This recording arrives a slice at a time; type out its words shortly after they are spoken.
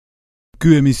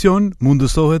Ky emision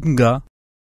mundësohet nga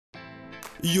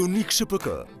Unik SHPK,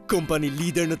 kompani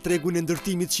lider në tregun e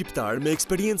ndërtimit shqiptar me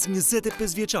eksperiencë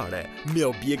 25 vjeçare, me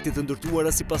objekte të ndërtuara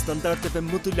sipas standardeve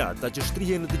më të larta që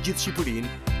shtrihen në të gjithë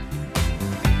Shqipërinë.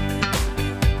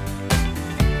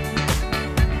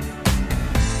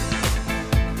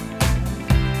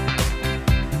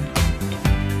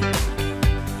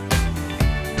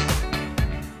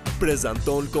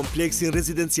 Prezanton kompleksin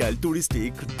rezidencial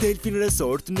turistik Rrëfim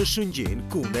Resort në Shëngjin,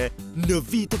 Kune, në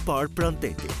vit të parë pranë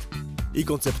tetit. I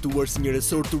konceptuar si një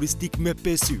resort turistik me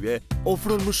 5 yje,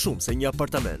 ofron më shumë se një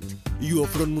apartament. Ju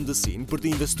ofron mundësinë për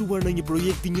të investuar në një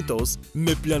projekt dinjitos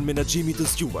me plan menaxhimi të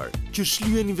zgjuar, që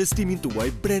shlyen investimin tuaj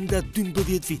brenda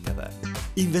 12 viteve.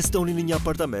 Investoni në një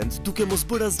apartament duke mos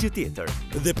bërë asgjë tjetër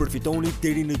dhe përfitoni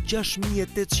deri në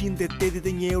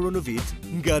 6.881 euro në vit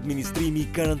nga administrimi i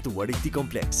garantuar i këtij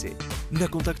kompleksi.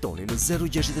 Na kontaktoni në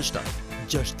 067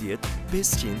 60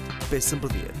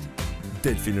 515.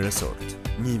 Rrëfim Resort,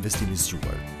 një investim i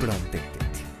zgjuar pranë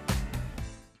tetit.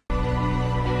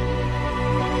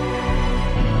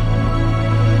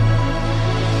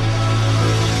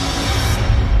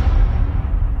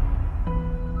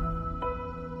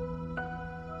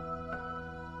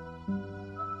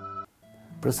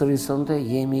 Përsëri sonte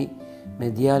jemi me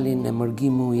djalin e Mërgi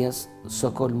Muhjas,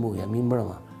 Sokol Muhja, mi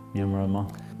mbrëma. Mi mbrëma.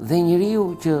 Dhe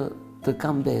njeriu që të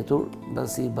ka mbetur,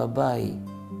 mbasi babai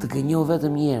të ke njohur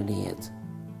vetëm një herë në jetë,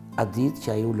 atë ditë që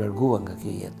ai u largua nga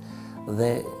kjo jetë. Dhe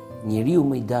njeriu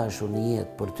më i dashur në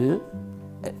jetë për ty,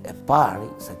 e pari,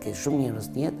 se ke shumë njerëz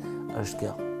në jetë, është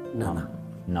kjo, nana.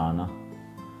 Nana.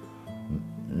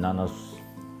 Nanas,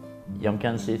 jam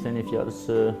kanë si thënë fjalë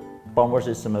se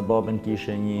pavarësisht se me babën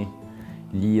kishe një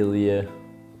lidhje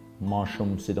ma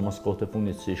shumë, sidomos kohët e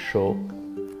fundit si shok,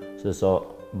 se sa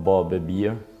babë e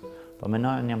birë, pa me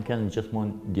nanën jam kanë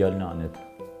gjithmonë djalë nanit.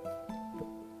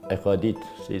 E ka ditë,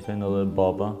 si thënë edhe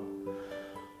baba,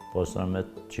 po sërmet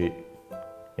që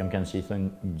jam kanë si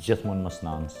thënë gjithmonë mas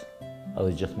nanës,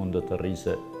 edhe gjithmonë do të rri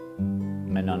se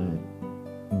me nanë,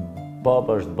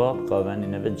 baba është babë, ka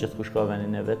venin e vetë, gjithkush ka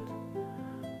venin e vetë,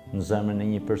 në zemrën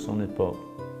e një personit, po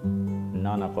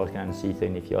nana ka kanë si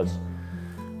thënë një fjallës,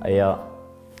 aja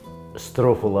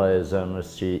strofulla e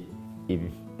zemrës që i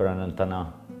pranën të na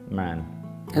menë.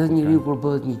 Edhe njeriu kur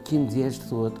bëhet një qind vjeç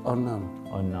thuhet o nën.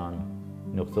 O nën.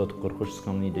 Nuk thot kërkush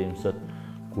s'kam një ide mësët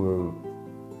kur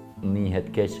nihet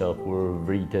keqa, kur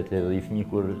vritet edhe i fëmijë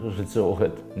kur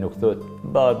rrëcohet. Nuk thot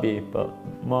babi, pa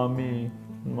mami,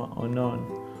 o nën,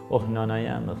 oh nana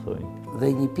jam e thojnë.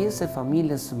 Dhe një pjesë e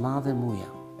familjes së madhe Muhja.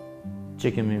 Që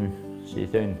kemi, si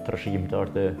thënë,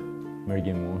 trashëgimtar të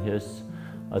Mërgi Muhjes,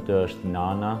 atë është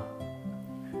nana,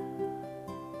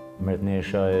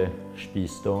 mretnesha e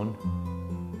shtëpisë tonë,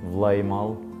 vllai i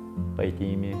madh,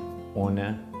 pajtimi, une,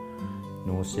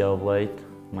 nusja vllajt,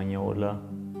 manjola,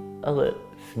 edhe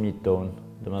fëmijët tonë.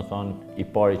 Do me thonë, i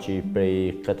pari që prej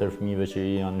 4 fëmijëve që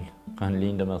kanë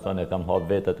linë, do me thonë, e kam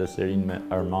hapë vetat e serin me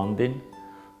Armandin,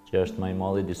 që është më i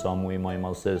madhi, disa muaj më i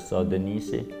madh se sa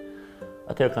Denisi.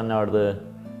 Atëherë kanë ardhe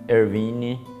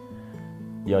Ervini,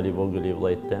 djali i vogël i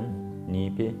vllajt tem,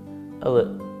 Nipi, edhe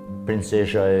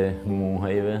princesha e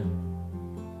muhajve,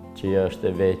 që është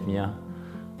e vetmja,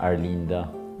 Arlinda,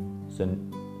 se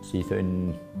si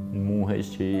thënë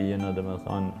muhajs që jena dhe me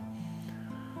thonë,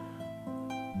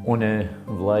 une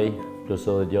vllai, plus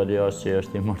edhe djali ashtë që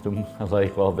është i martum, vllai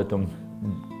ka vetëm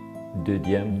 2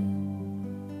 djem,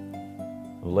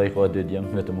 vllai ka 2 djem,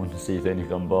 vetëm unë si thënë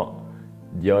i kam ba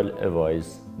djal e vajz,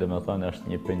 dhe me thonë është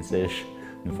një princesh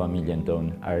në familjen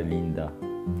tonë, Arlinda,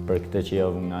 për këtë që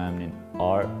javë nga emnin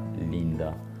Arlinda.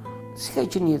 Si ka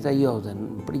qenë jeta jote?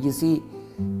 Në përgjithësi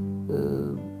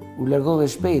u largove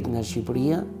shpejt nga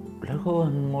Shqipëria? Largova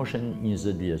në moshën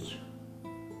 20 vjeç.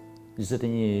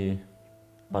 21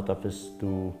 pata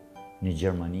festu në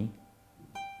Gjermani.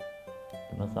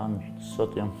 Dhe me thamë,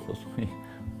 sot jam thosoj,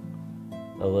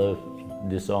 edhe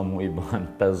disa mu i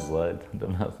banë 50, dhe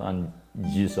me thamë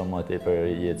gjysa ma te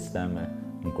për jetës teme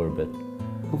në Korbet.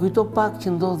 Më kujto pak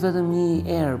që ndodh vetëm një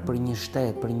erë për një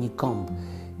shtet, për një komp,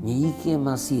 një ikje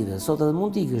masive. Sot edhe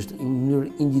mund t'ikësh në mënyrë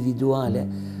individuale,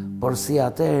 por si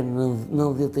atëherë në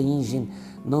 91-shin,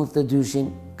 92-shin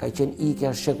ka qenë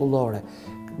ikja shekullore.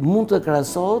 Mund të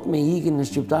krahasohet me ikjen e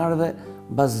shqiptarëve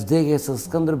mbas vdekjes së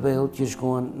Skënderbeut që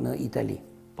shkuan në Itali.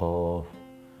 Po,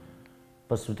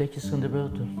 pas vdekjes së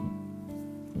Skënderbeut,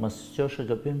 mas qoshe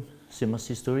gabim, si mas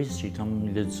historisë që kam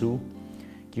lexu,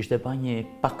 kishte pa një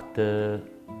pakt të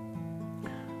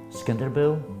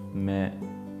Skënderbeu me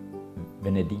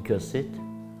Venedikësit,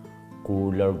 ku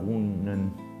largunën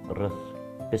rreth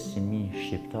 500.000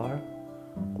 shqiptarë,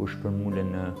 ku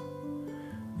shpërmulen në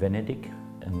Venedik,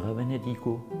 nga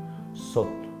Venediku,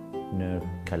 sot në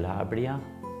Kalabria,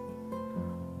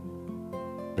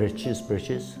 precis,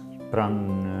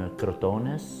 pranë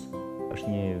Krotones, është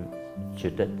një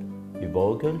qytet i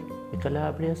vogël i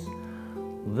Kalabrias,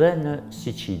 dhe në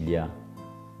Sicilia.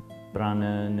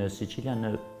 Pranë në Sicilia, në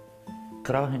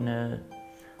krahin e,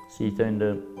 si i thënë,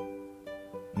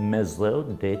 mesdheu,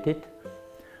 detit,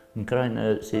 në krahin e,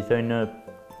 si i thënë,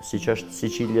 si që është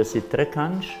Sicilia si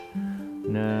Trekëndsh,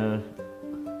 në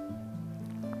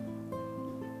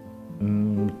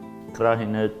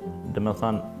krahin e, dhe me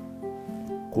thënë,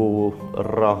 ku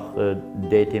rrah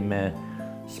deti me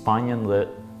Spanjën dhe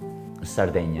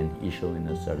Sardenjën, ishullin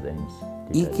e Sardenjës.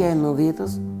 Ikja e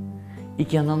 90-s?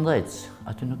 Ikja 90-s,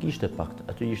 aty nuk ishte pakt,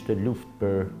 aty ishte luft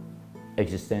për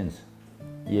eksistencë,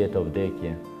 jetë o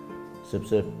vdekje,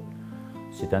 sepse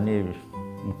si tani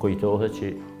më kujtohet që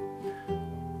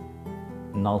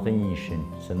 91 ishin,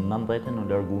 se në 90-ën u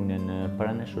largunin,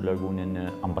 paranesh u largunin në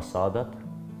ambasadat,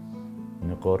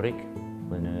 në Korrik,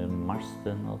 dhe në mars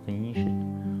të 91-shit,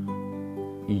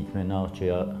 ikme na që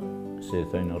ja, se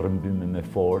thëjnë, rrëmbyme me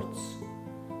forcë,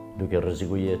 duke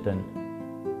rreziku jetën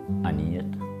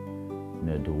anijet,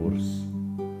 në Durrës.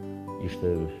 Ishte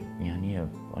një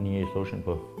anije i thoshin,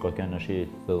 po ka kënë është i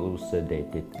thelluse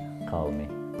detit, kalmi.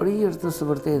 Për hir të së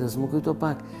vërtetës, më kujto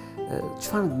pak,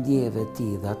 çfarë ndjeve ti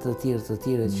dhe atë të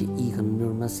tjerë që ikën në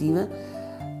mënyrë masive,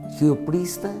 që ju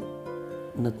priste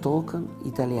në tokën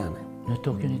italiane? Në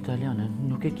tokën italiane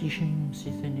nuk e kishim,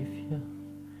 si thëni fja,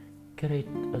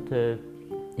 krejt atë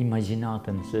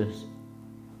imagjinatën se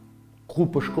ku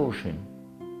po shkoshin.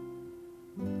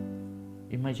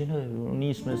 Imagjinoj,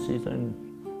 nisme, si thënë,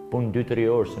 punë 2-3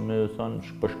 orë, se me thënë,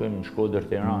 po shkojmë në Shkodër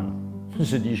Tiranë,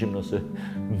 se dishim nëse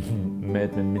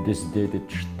met me midis detit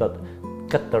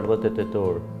 48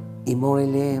 orë. I mori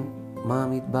leje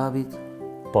mamit, babit?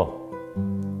 Po,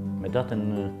 me datën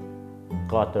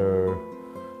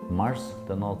 4 mars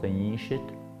të 91-shit,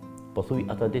 po thuj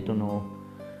ata ditë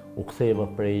u ktheva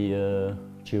prej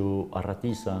që u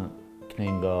arratisa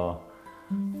kënej nga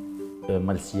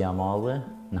Malësia Madhe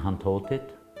në Handhotit,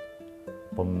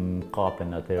 po më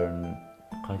kapen atërë,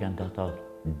 ka kënë të ata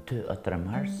 2-3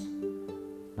 mars,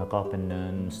 në kapen në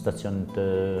stacion të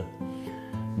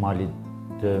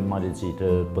Malizi të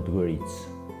Podgoricë.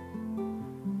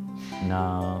 Në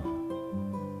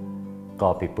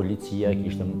kapi policia,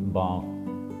 kishtë ba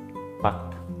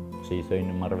pakt, se i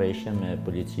thëjnë marrëveshje me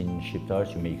policinë shqiptarë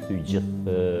që me i kthy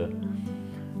gjithë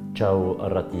qau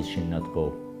arratishin në atë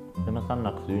kohë. Dhe me thanë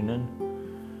në kthynën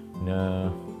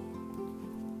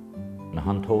në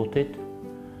Handhotit,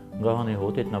 nga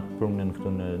Handhotit në prunën këtu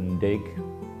në Ndegë.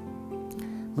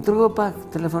 Më tërgo pak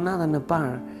telefonata në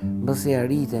parë, bëse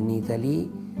arrite në Itali,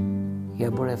 ja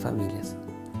bëre familjes.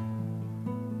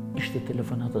 Ishte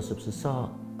telefonata sepse sa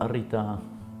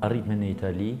arritme në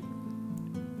Itali,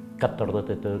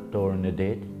 48 orë në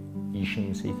det,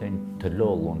 ishim, se i thënë, të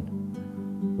lollun.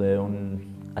 Dhe unë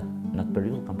në atë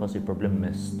periull kam pasi problem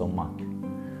me stomak.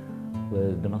 Dhe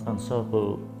dhe me thanë sa po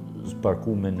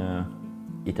zbarkume në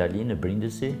Itali, në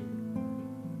Brindisi,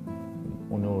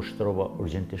 unë u shtrova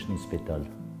urgentisht në spital.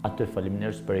 Atë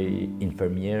faleminderit prej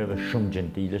infermierëve, shumë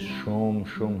gjentile, shumë,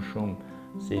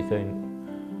 se i thënë,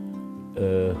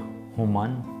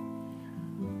 human,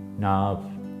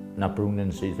 na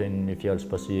prunën, se i thënë një fjallës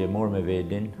pasi e morë me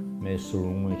vedin, me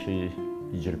surume që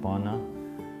i gjelpana,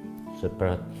 se për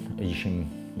atë ishim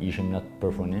në atë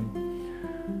përfunim.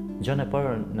 Gjane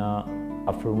parë na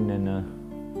afrune në,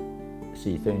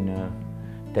 si i thënë,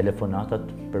 telefonatat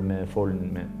për me folën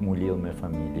me mu lidhë me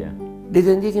familje. Dhe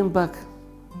të ndikim pak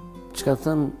që ka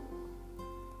thënë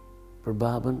për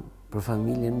babën, për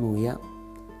familjen Muhja,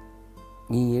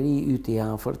 një njeri yti i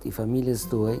afërt i familjes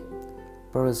tuaj,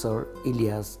 profesor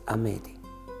Ilyas Ahmeti.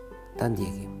 Ta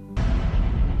ndjekim.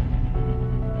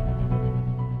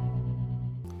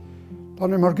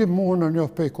 Tani mërgim mua në një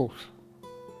pej kush.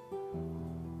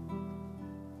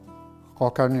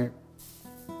 Ka një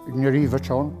njëri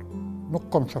veçan, nuk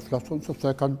kom që flasun,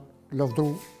 sepse kanë lavdru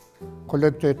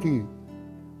kolegët e ti,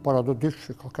 para do dish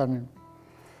që ka një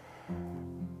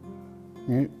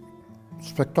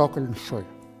spektakl në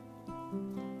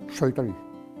shoj të ri.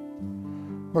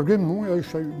 Mërgim Muhja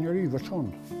ishte njëri veçan,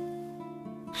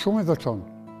 shumë i veçan,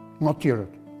 nga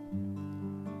tjerët.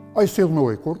 A i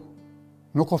sillnoi kur,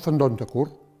 nuk ofendon të kur,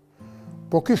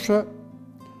 po kishte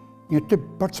një tip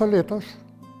parceletash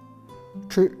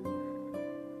që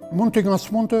mund t'i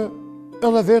ngasmonte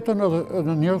edhe vetën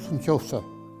edhe njerëz në qofse.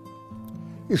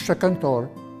 Ishte këngëtar,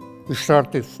 ishte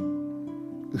artist,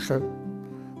 ishte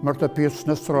mërte pjesë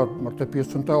në stradë, mërte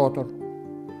pjesë në teatr,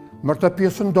 mërte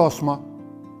pjesë në dasma,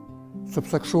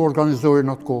 sepse kështu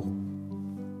organizojnë atë kohë.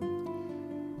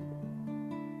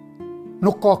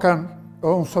 nuk ka kënë, e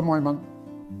unë se majmen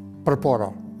për para.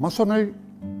 Masënej,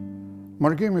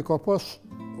 mërgimi ka pas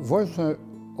vajzë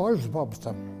a është babës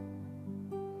temë.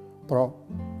 Pra,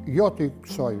 jati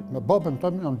kësaj me babën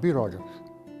temë janë birajës.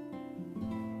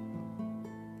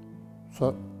 Se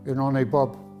i nane i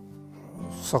babë,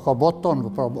 sa ka batë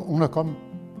tonë, pra, unë e kam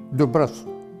dy bresë.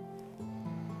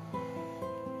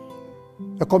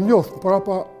 E kom njoftë, për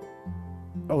apa,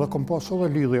 edhe kom pas edhe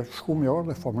lidhje, shkumjarë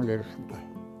dhe familjerës më të.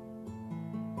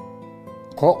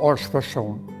 Ka arë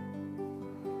shpeshon.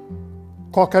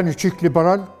 Ka një qik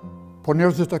liberal, po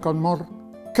njerëzit e kanë marrë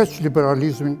keq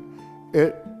liberalizmin e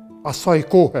asaj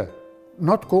kohë.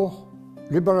 Në atë kohë,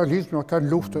 liberalizmi kanë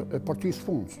luftë e partisë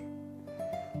fundës.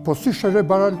 Po si ishe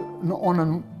liberal në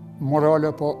anën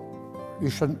morale, po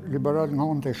ishe liberal nga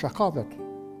anën të shakavet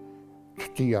të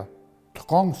tia, të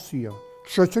kangës tia,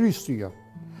 të shoqërisë tia.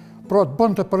 Pra të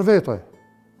bënte për vete.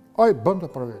 Ai bënte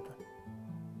për vete.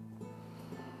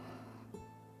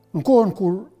 Në kohën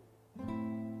kur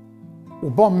u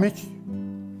bam miq,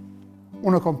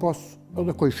 unë kam pas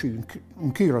edhe kojshi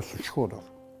në Kirës në Shkodër.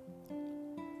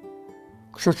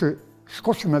 Kështu që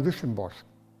shkoshim me vishim bashkë.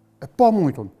 E pa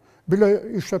mujtun. Bile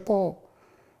ishte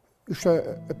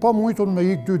e pa mujtun me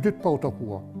ik 2 ditë pa u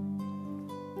takua.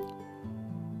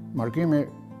 Margimi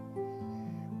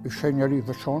ishte njeri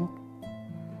veçantë,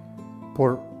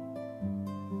 por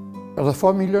edhe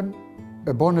familjen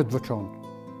e banet veçantë.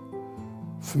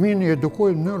 Fëmijën i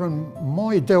edukoi në mënyrën më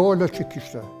ideale që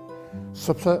kishte,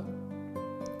 sepse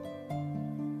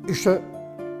ishte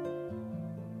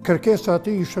kërkesa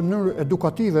ati ishte në mënyrë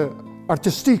edukative,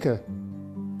 artistike.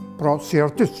 Pra, si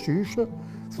artist që ishte,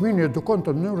 fëmijën i edukon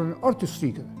të mënyrën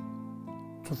artistike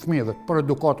të fëmijëve, për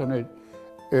edukatën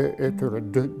e tyre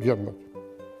djembët.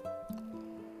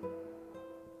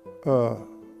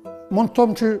 Mund të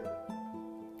thëmë që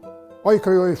a i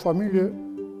krijoi familje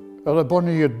edhe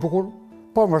bani jetë bukur,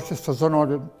 pavarësisht se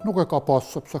zanalin nuk e ka pas,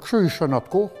 sepse kështu ishte në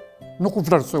atë kohë, nuk u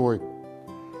vlerësoi.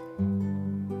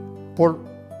 Por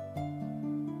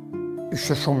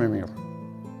ishte shumë i mirë,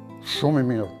 shumë i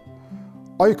mirë.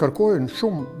 A i kërkoi në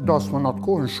shumë dasmë në atë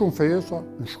kohë, në shumë fejesa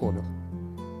në Shkodër.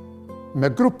 Me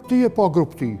grup ti e pa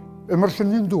grup ti, e mërshën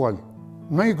një dual,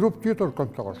 në i grup tjetër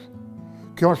këngëtarësh.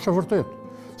 Kjo është e vërtet,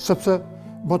 sepse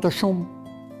bëte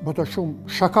shumë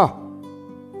shaka.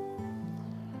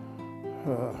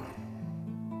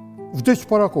 Vdiq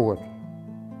para kohët.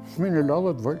 Fëmijën e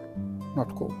ladhet vëll në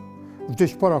atë kohë.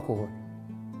 Vdiq para kohët.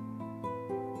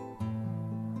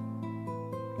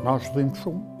 Na është dhimbë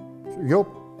shumë. Jo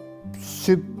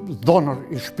si dhonër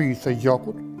i shtëpisë e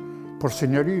gjakut, por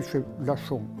si njeri që la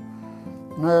shumë.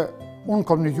 Unë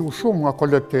kam një shumë nga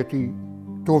kolegët e tij,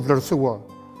 të vlerësua,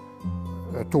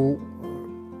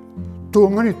 të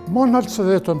ngrit më naltë se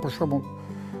vetën për shembull.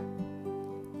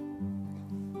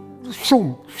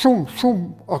 Shumë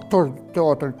aktor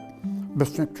teatr,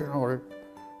 Besnik Qenari,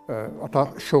 ata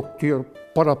shok tjerë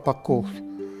para pak kohës.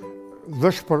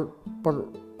 Vesh për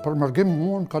Mërgim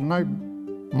Muhën kanë naj,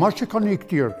 ma që kanë i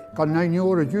këtjerë, kanë naj 1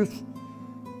 orë e gjysë,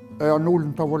 e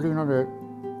anullën tavolinën e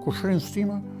kushrinës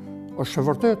time, është e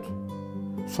vërtet,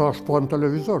 sa është po në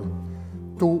televizor,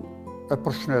 tu e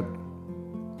përshnet,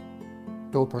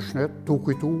 tu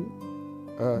kujtu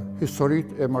historit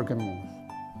e Mërgim Muhës.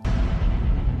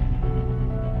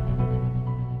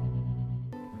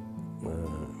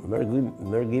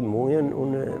 Mërgim Muhjen,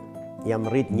 unë jam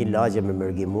rrit një lagje me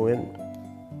Mërgim Muhjen,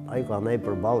 a i ka nej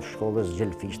përballë shkollës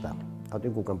Gjelfishta,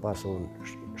 aty ku kam pasë unë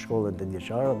shkollën të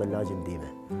djeqara dhe lagjen time.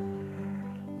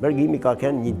 Mërgimi ka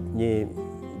kënë një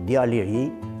djalë i ri,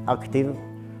 aktiv,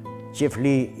 që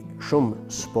fli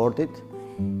shumë sportit,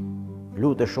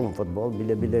 lute shumë futbol,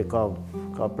 bile ka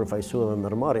përfaqësu edhe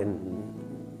ndërmarrjen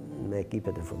me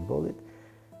ekipet e futbolit.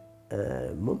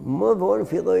 Më vonë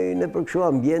filloi në për kështu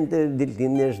ambjente,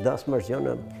 diltindjesh, dasë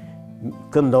marsione,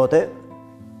 këndote,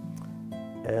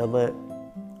 edhe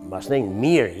pastaj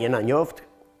mirë jena njoftë,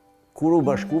 kur u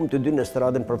bashkuam të dy në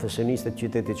stradën profesioniste të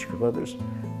qytetit Shkodrës,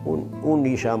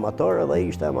 unë isha amator edhe ai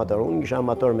ishte amator. Unë isha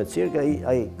amator me cirk,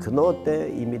 ai këndote,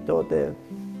 imitote,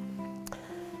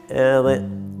 edhe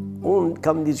unë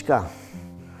kam diçka.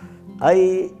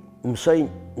 Ai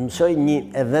mësoj një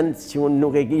event që unë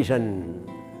nuk e kisha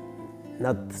në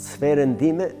atë sferën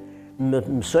time,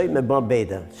 mësoj me ba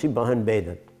bejta, si bahen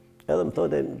bejtat. Edhe më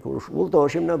thote, kur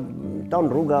ulltoshim në tanë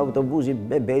rruga autobusi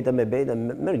me bejta,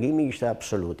 Mërgimi ishte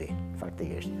absoluti,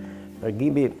 faktikisht.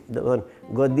 Mërgimi,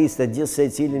 godiste gjithë se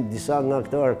cilin disa nga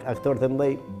aktor të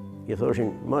mdhej, i thoshin,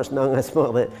 mas nga s'ma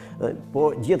dhe,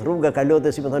 po gjithë rruga kalote,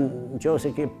 si më thonë, në qo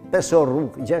se ke 5 orë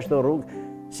rrugë, 6 orë rrugë,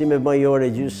 si me bëj ore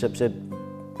gjysë, sepse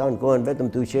tanë kohën vetëm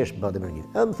të uqesh bëte Mërgimi.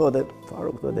 Edhe më thote,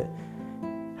 Faruk, thote,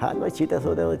 Ha, ma qita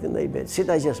thot edhe ti ndaj betë, si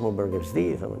ta gjesë më bërgëm,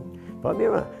 s'di, thonë. Pa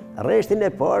mirë ma, rreshtin e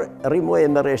parë rimoje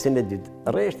me rreshtin e dytë,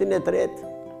 rreshtin e tretë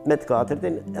me të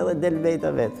katërtin edhe del bejta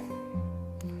vetë.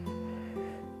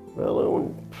 Edhe unë,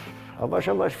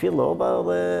 avash fillova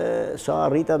dhe sa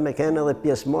arrita me kenë edhe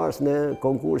pjesëmarrës në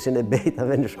konkursin e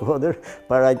bejtave në Shkodër,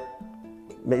 para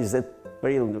 20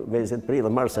 prill,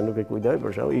 marse nuk e kujdoj, për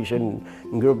shkak ishte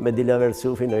në grup me Dilaver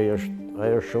Sufin, ajo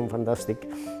është shumë fantastik.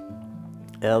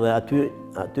 Edhe aty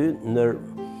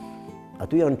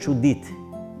janë çudit.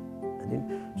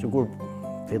 Sikur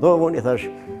fillova unë i thash,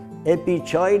 e pi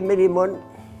çajin me limon,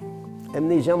 e më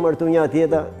një gjamë martunja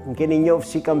tjeta, më keni njofë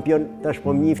si kampion, tash po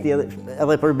më njifti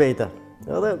edhe për bejta.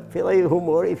 Edhe fillai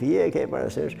humori, fije e ke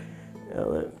parasysh.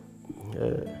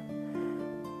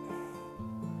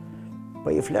 Po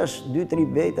i flas 2-3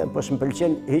 bejta, po s'm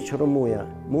pëlqen hiç rrëmuja.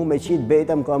 Mu me qitë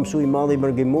bejta më ka mësu i madhi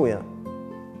mërgimuja.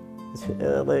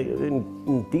 Edhe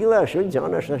në tilla ashtu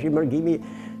gjana, tash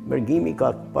mërgimi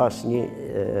ka pas një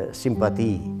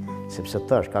simpati, sepse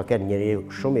tash ka kenë njeriu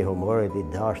shumë i humorit, i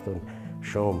dashtun,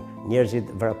 shumë. Njerëzit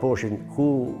vraposhin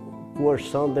ku është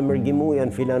sante mërgimuja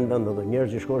në filan vend, dhe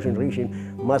njerëzit shkoshin rrishin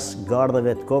mas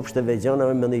gardheve të kopshteve,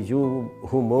 gjanave me ndëgju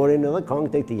humorin edhe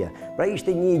këngët e këtia. Pra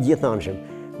ishte një i gjithanshëm.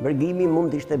 Mërgimi mund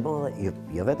t'ishte bërë,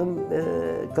 jo vetëm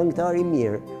këngëtar i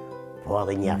mirë, po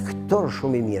edhe një aktor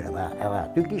shumë i mirë, edhe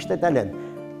aty kishte talent.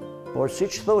 Por si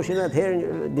që thoshin atëherë,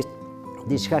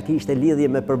 diçka kishte lidhje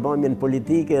me përbamjen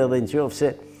politike edhe në qofë se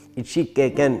i qik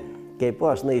ke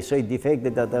pas në isoj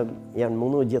defektet, ata janë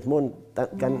mundu gjithmonë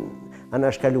kanë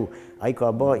anashkalu. A i ka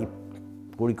ba,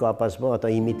 kur i ka pas ba ata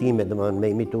imitimet, me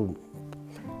imitu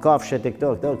kafshet e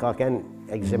këto, ka kenë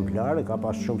ekzemplare, ka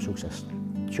pas shumë sukses.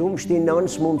 Qumë shti nanë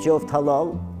s'mund qoftë halal,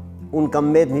 unë kam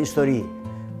met në histori,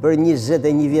 për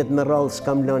 21 vjetë me rallë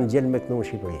s'kam lanë gjellë me kënu në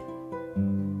Shqipëri.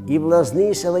 I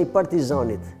vllaznis edhe i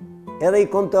partizanit, edhe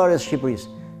i kontarës Shqipëris,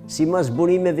 si mas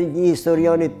burimeve një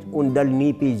historianit, unë dal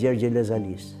nipi i Gjergje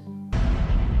Lezalis.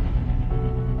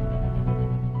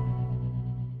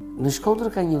 Në Shkodër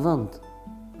ka një vend,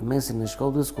 në mesin e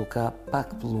Shkodrës, ku ka pak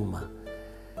pluma.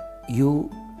 Ju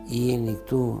jeni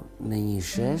këtu në një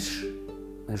shesh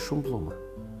me shumë pluma.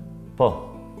 Po,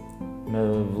 me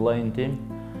vllajën tim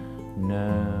në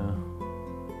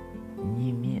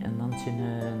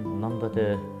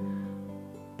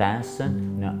 1995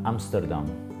 në Amsterdam.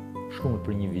 Shkumë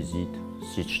për një vizit,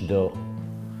 si çdo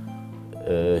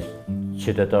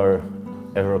qytetar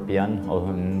evropian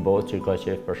ose në botë që ka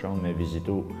qef për shkak me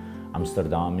vizitu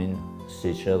Amsterdamin,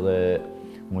 siç edhe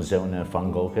muzeun e Van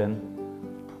Goghen,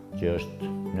 që është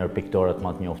ndër piktorët më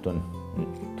të njohur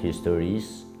të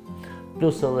historisë,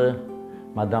 plus edhe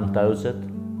Madame Tussauds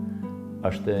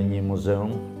është një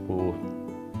muzeum ku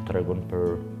tregon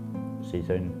për, si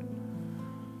thënë,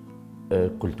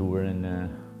 kulturën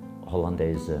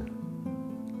holandeze.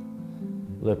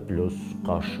 Dhe plus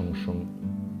ka shumë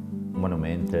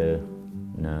monumente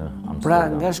në Amsterdam. Pra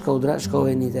nga Shkodra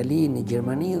shkove në Itali, në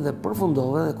Gjermani dhe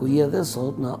përfundove dhe ku je dhe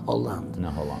sot në Hollandë. Në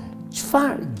Hollandë.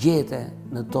 Çfarë gjete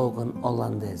në tokën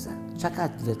holandeze? Çka ka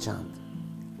të veçantë?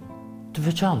 Të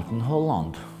veçantë në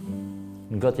Hollandë,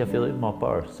 nga t'ja fillim ma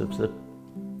parë, sepse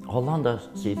Hollanda,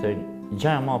 si i thënë,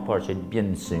 gjaja ma parë që të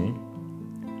bjenë në sy,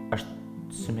 është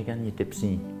si me kanë një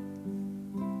tipsi.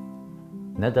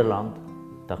 Nederland,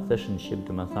 ta kthesh në Shqip,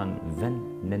 dhe me thanë, vend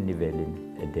në nivelin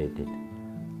e detit.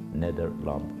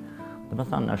 Nederland. Dhe me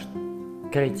thanë, është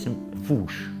krejtë si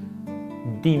fush.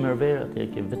 Dimër verë, atë e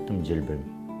ke vetëm gjelbrim.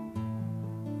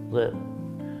 Dhe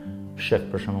shef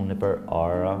për shembull në për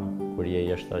Ara, kur je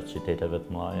jashtë qyteteve të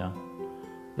mëdha,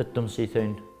 vetëm si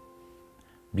thënë,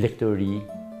 blegtëri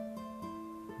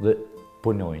dhe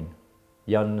punojnë.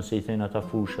 Janë si thënë ata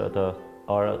fusha, ata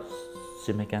Ara,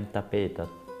 si me kanë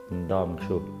tapetat, ndamë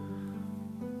kështu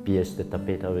pjesë të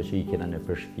tapetave që i kena në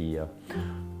për shtëpia.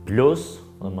 Plus,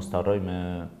 dhe mos të harroj me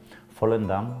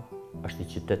Volendam, është i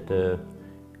qytet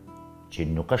që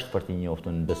nuk është për t'i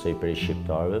njoftën besoj për i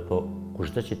shqiptarëve, po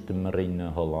kushtë që të më rrinë në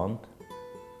Hollandë,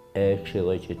 e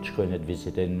këshilloj që të shkojnë të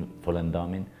vizitojnë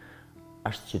Volendamin,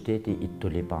 është qyteti i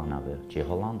tulipanave, që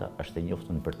Hollanda është e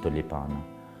njoftën për tulipana.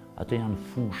 Ato janë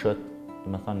fushët, dhe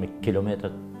me thanë me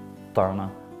kilometrat tana,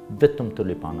 vetëm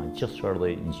tulipana, gjithë çfarë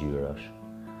lloj ngjyrash.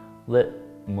 Dhe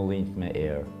mullinjt me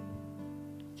erë,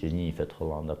 që njihet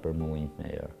Hollanda për mullinjt me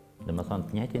erë. Dhe me thanë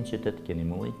të njëjtin qytet keni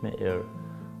mullinjt me erë,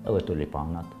 edhe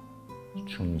tulipanat,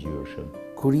 shumë ngjyrshëm.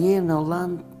 Kur je në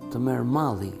Hollandë të merr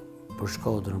malli për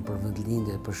Shkodrën, për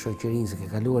vendlindje, për shoqërinë se ke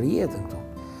kaluar jetën këtu.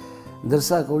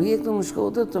 Ndërsa kur je këtu në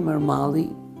Shkodër të merr malli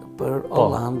për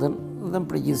Hollandën dhe në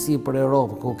përgjithësi për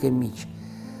Europë, ku ke miq.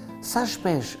 Sa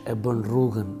shpesh e bën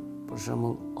rrugën, për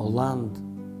shembull Hollandë,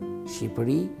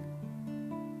 Shqipëri,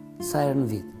 Sa herë në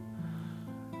vit?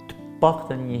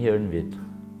 Paktën një herë në vit.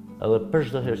 Edhe për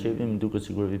çdo herë që vim duket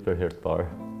sikur vi për herë të parë.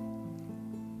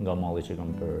 Nga malli që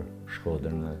kam për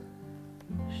Shkodrën dhe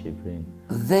Shqipërinë.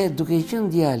 Dhe duke qenë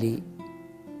djali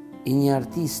i një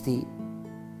artisti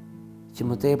që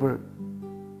më tepër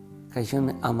ka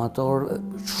qenë amator,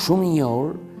 shumë i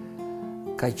njohur,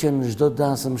 ka qenë në çdo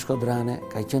dasëm shkodrane,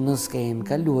 ka qenë në skenë,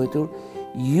 ka luajtur,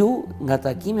 ju nga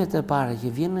takimet e para që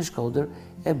vjen në Shkodër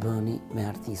e bëni me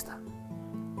artista.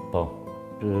 Po,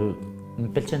 më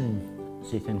pëlqen,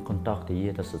 si i thënë, kontakti,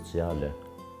 jeta sociale.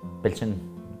 Pëlqen,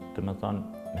 të më thonë,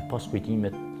 me pas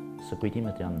kujtimet, se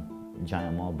kujtimet janë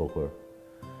gjaja ma bukur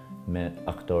me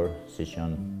aktorë, si që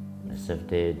janë me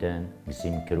Sevdeden,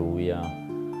 Gzim Kruja,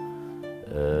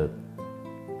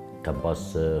 ka pas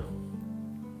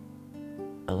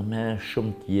edhe me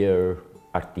shumë tjerë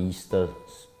artista,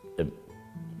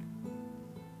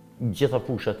 gjitha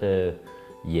fushat e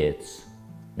jetës,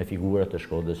 me figurat e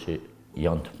Shkodrës që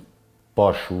janë të pa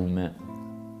shume,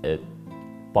 e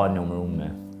pa numërume.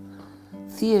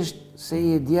 Thjesht se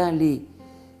je djali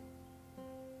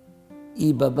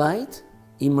i babait,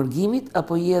 i mërgimit,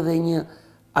 apo je edhe një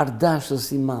ardashës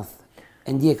i madh, e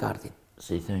ndjek artin?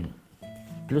 Se i thënë,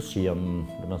 plus që jam,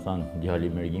 dhe me thënë, djali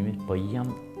i mërgimit, po jam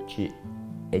që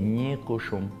e njeku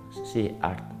shumë si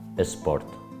art e sport,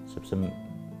 sepse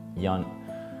janë,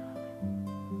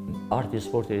 arti e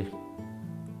sporti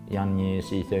janë një,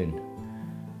 si i thënë,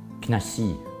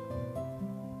 knasi,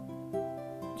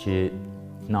 që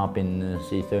napin,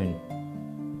 si i thënë,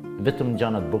 vetëm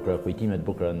gjanat bukra, kujtimet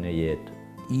bukra në jetë.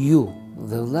 Ju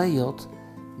dhe vllai jot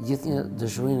gjithë një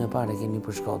dëshurinë e parë keni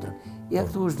për Shkodrën. Ja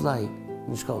këtu është vllai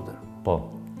në Shkodër. Po,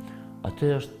 atë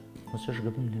është, nëse është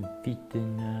gabim në vitin,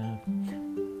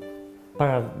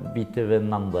 para viteve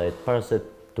 19, para se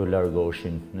të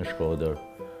largoshin në Shkodër,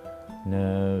 në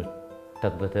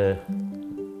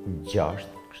 86,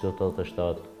 kështu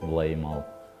 87, vllai i madh,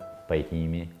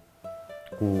 pajtimi,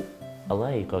 ku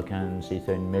Allah i ka kënë, si i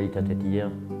thënë, meritat e tia,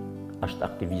 është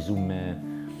aktivizu me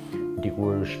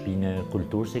dikur shpinë e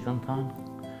kulturë, si kanë thanë,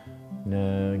 në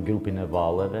grupin e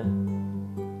valleve,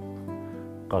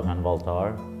 ka kanë valltar,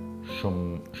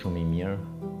 shumë i mirë,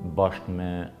 bashkë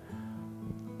me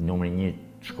numri 1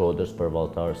 Shkodrës për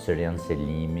valltar Serian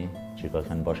Selimi, që ka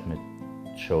kanë bashkë me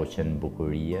shoqen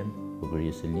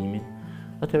Bukurie Selimin.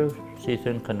 Atër, si i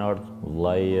thënë, kanë ardhë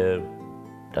vllai,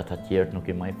 ata tjerë nuk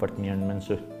i maj fort mirë në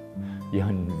mendë,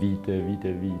 janë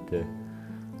vite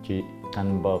që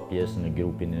kanë bë pjesë në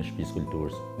grupin e Shtëpisë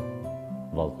Kulturës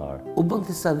valltar. U bën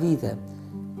disa vite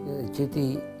që ti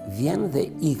vjen dhe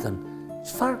ikën.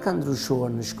 Çfarë ka ndryshuar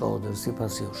në Shkodër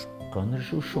sipas jush? Ka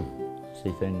ndryshuar shumë, si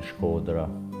i thënë Shkodra.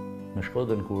 Me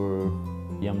Shkodrën kur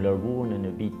jam larguar në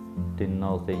vitin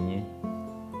 91,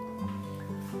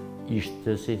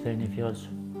 ishte, si i thënë, fjalë,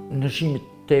 ndryshimit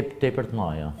tepër të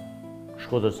mëdha.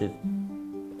 Shkodra si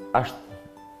është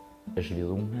e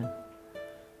zhvillume,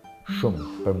 shumë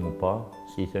për mu pa,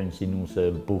 si i thënë, si nuse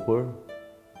bukur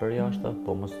për jashta,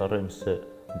 po mos harrojmë se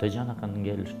dhe gjana kanë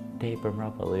ngellë tepër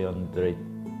mrapa dhe janë drejt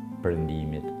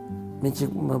perëndimit. Me që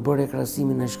më bëre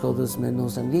krahasimin e Shkodrës me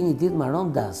nusën, vjen një ditë mbaron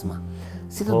dasma.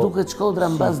 Si të duket Shkodra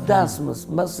mbas dasmës,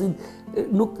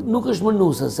 nuk është më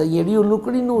nusa, se njeriu nuk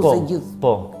ri nuse gjithë.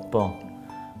 Po,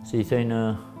 si i thënë,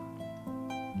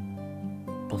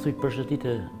 po thuj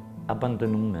përshëtite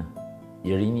abandonume.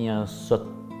 Rinia sot,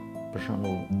 për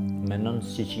shembull, menon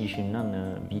si që ishim në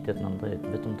vitet 90,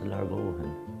 vetëm të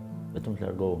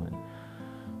largohen.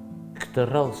 Këtë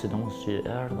rrallë, sidomos që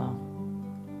erdha,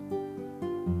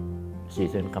 si i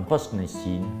thënë, kam pas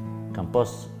kënaqësinë, kam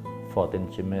pas fatin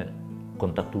që me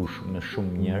kontaktu me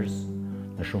shumë njerëz,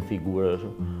 me shumë figura,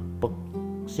 po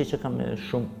si që kam me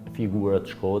shumë figura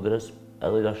të Shkodrës,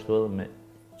 edhe ashtu edhe me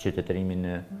qytetërimin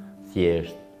e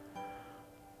thjeshtë,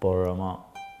 por ama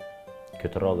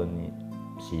këtë rrallën,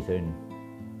 si i thënë,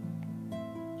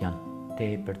 janë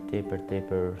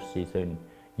tepër, si i thënë,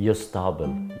 jo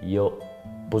stabil, jo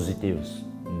pozitiv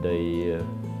ndaj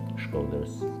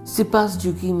Shkodrës. Sipas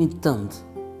gjykimit tënd,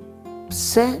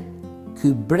 pse ky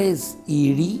brez i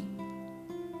ri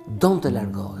donte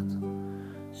largohet?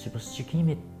 Sipas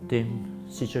gjykimit tim,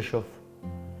 siç e shoh,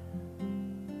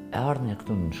 e ardhmja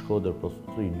këtu në Shkodër, po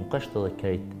thuj, nuk është edhe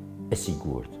krejt e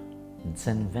sigurt.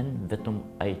 Nëse në vend vetëm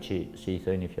ai që, si i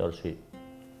thënë, fjalë që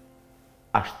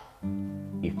është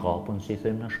i kapun, si i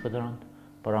thënë, në shkodrantë,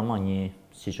 por ama një,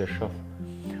 si që shoh,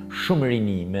 shumë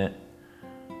rini me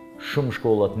shumë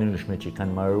shkollat ndryshme që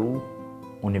kanë marru,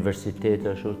 universitete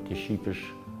ashtu të shqipesh,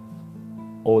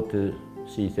 ose,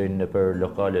 si i thënë, në për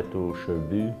lokale të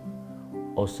shërby,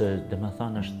 ose dhe me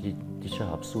thanë është diçka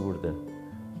absurde,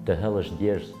 të hellësh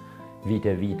djerës,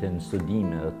 vite në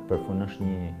studime dhe të përfunosh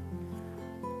një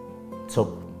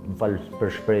copë, më falë për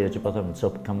shprehje që po them,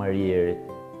 copë kamarierit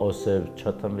ose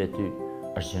çfarë thënë ty,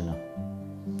 është gjëna.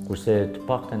 Kurse të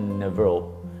paktën në Evropë,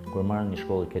 kur marrën një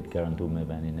shkollë ke të garantuar me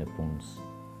vendin e punës,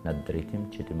 në drejtim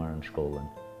që ti marrën shkollën.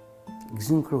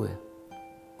 Gëzim Kruje.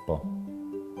 Po.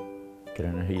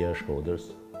 Krenaria e Shkodrës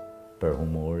për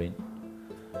humorin.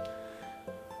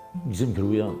 Gëzim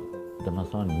Kruja,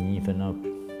 domethënë njihen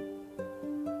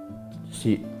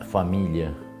si familje.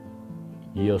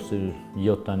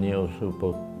 Jo tani ose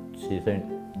po si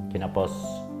thënë, kena pas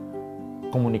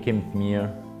komunikim të mirë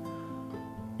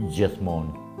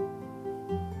gjithmonë.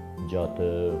 Gjatë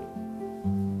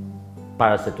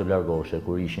para se të largoshe,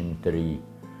 kur ishin të ri,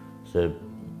 se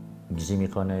Gëzimi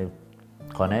ka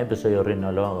ne besoj rrinë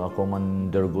në la akoma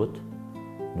në dërgut,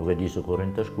 nuk e di se ku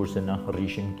rrinë tash, kurse na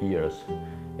rrishin Kirës.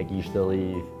 E kishte edhe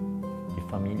i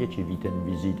familje që viten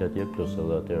vizitë atje, plus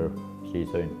edhe atër, si i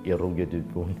thojnë, i rrugë dy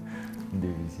punë,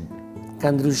 në vizitë.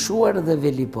 Ka ndryshuar dhe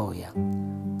Velipoja,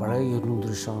 por ajo nuk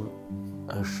ndryshon,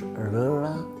 është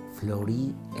rëra, flori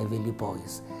e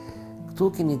Velipojës. Këtu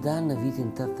keni dalë në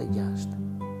vitin 86.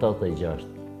 86,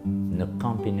 në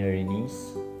kampin e rinis,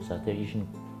 sa atër ishin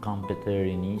kampet e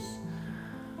rinis,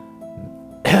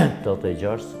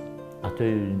 86, atë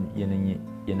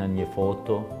jena një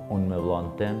foto, unë me vllain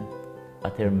tem,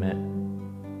 atër me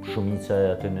shumica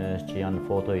e atyre që janë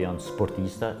foto janë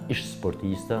sportista, ish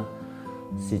sportista,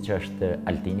 si që është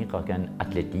Altini, ka kënë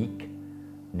atletik,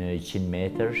 në 100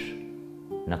 metrësh,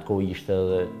 në atë kohë ishte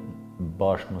edhe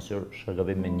bashkë mësër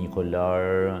shërgave me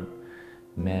Nikolar,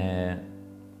 me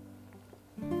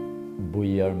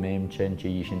Bujar Memqen që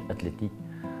ishin atletik,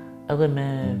 edhe me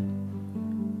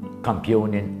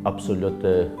kampionin absolut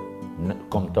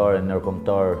kombëtar e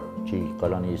nërkombëtar që i ka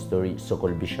lënë histori,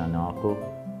 Sokol Muhja,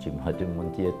 që më aty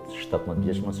mund tjetë 17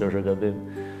 vjeç mësër shërgave,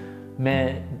 me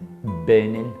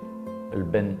Benin,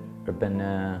 Rrëfim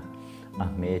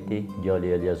Ahmeti,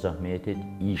 djali Elias Ahmetit,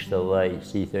 ishte dhaj,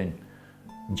 si i thënë,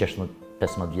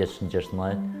 15 vjeç,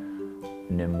 16,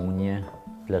 në munje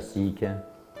klasike,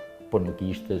 por nuk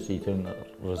ishte, si i thënë,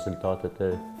 rezultatet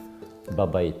e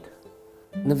babait.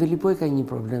 Në Velipoj ka një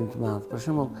problem të madh, për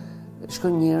shembull,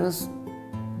 shkojnë njerëz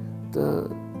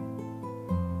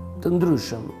të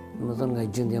ndryshëm, domethënë nga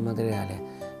gjendja materiale.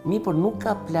 Por nuk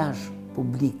ka plazh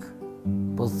publik.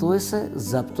 Pothuajse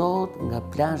zaptohet nga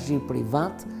plazhi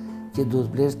privat që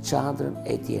duhet blesh çadrën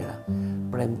e tjera.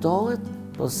 Premtohet,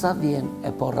 po sa vjen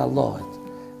e po rrallohet.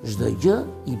 Çdo gjë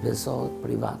i besohet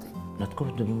privatit. Në atë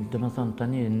kohë, domethënë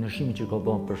tani ndryshimi që ka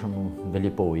bërë për shembull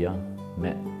Velipoja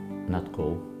me në atë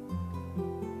kohë,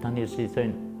 tani si i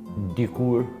thënë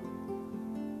dikur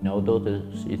në odote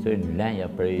si i thënë lenja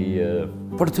prej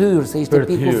për të hyrë se ishte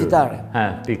pikë kufitare.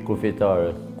 Pikë kufitare,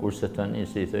 kurse tani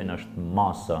si i thënë është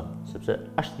masa, sepse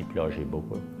është një plazh i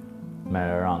bukur, me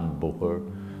rand bukur,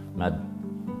 me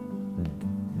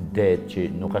det që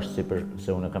nuk është si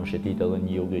se unë kam shetit edhe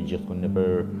një jugë gjithkund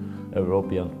nëpër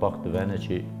Evropë janë të pak të vende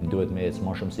që duhet me ecë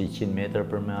më shumë se 100 metër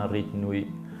për me arrit në ujë,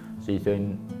 si i thënë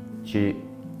që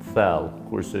thellë,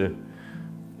 kurse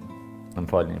më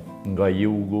falni, nga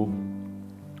jugu,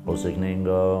 ose këne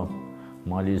nga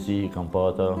Malizi,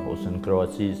 Kampata, ose në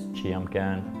Kroacis që jam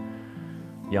kënë,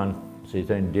 janë, si i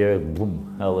thënë, direkt bum,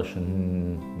 hellesh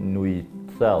në ujë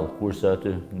thellë, kurse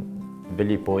aty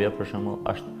Velipoja, për shembull,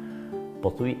 është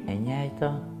pothuaj e njëjta,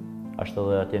 është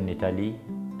edhe atje në Itali,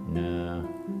 në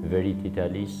veri të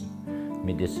Italisë,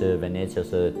 midis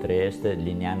Venecias dhe Trieste,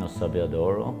 Lignano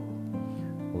Sabbiadoro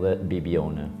dhe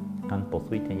Bibione. Kanë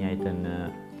pothuaj të njëjtën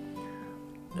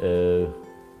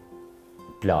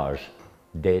plazh,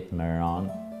 det me ranë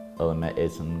edhe me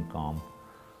ecën në kamp,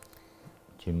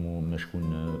 që mu me shku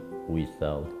në ujë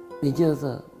thellë.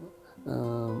 Megjithatë,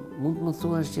 mund të më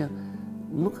thuash që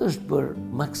nuk është bërë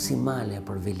maksimale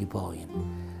për Velipojën.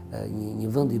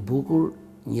 Një vend i bukur,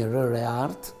 një rërë e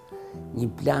artë, një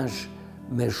plazh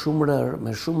me shumë rërë,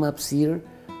 me shumë hapësirë,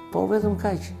 por vetëm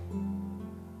kaq.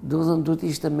 Duhet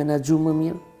ishte menaxhuar më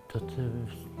mirë.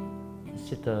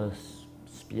 Si ta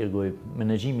spjegoj,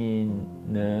 menaxhimi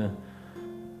në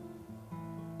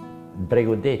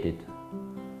bregu detit,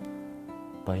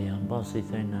 pa janë basi i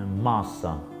thënë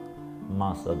masa,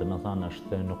 dhe me thënë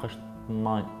është, nuk është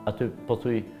aty po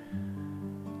thuj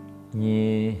një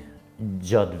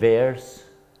gjatë verës,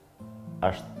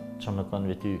 është që me thënë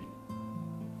vety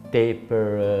tepër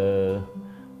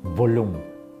volum,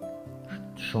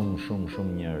 shumë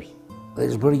njerëz.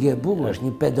 Është bërë gjë e bukur, është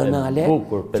një pedonale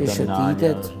që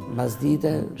shëtitet,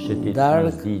 mbasdite,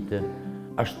 darkë.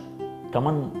 Është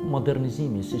tamam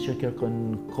modernizimi, si që kërkon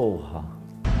koha.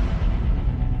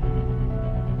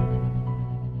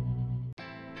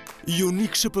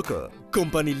 Unik SHPK,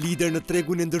 kompani lider në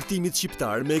tregun e ndërtimit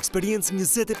shqiptar me eksperiencë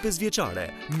 25 vjeçare,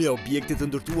 me objekte të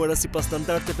ndërtuara sipas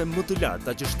standardeve më të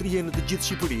larta që shtrihen në të gjithë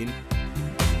Shqipërinë.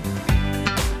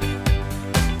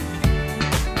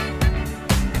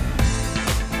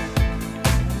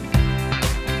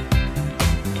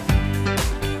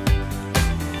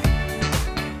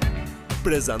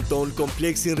 Prezanton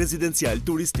kompleksin rezidencial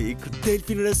turistik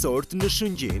Delfin Resort në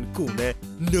Shëngjin, Kune,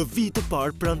 në vit të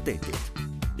parë pranë tetit.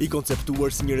 I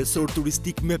konceptuar si një resort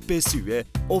turistik me 5 yje,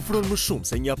 ofron më shumë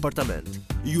se një apartament.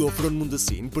 Ju ofron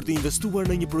mundësinë për të investuar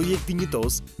në një projekt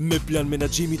dinjitos me plan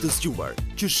menaxhimi të zgjuar,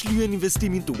 që shlyen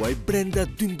investimin tuaj brenda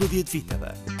 12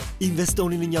 viteve.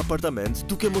 Investoni në një apartament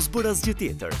duke mos bërë asgjë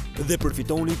tjetër dhe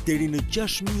përfitoni deri në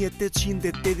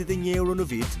 6.881 euro në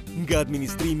vit nga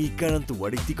administrimi i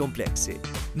garantuar i këtij kompleksi.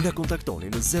 Na kontaktoni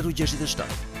në 067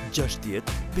 60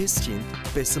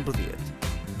 515.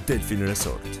 Delfin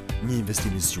Resort, një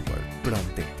investim i zgjuar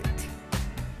pranë tetit.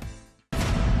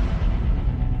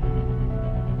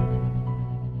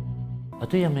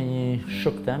 Aty jam me një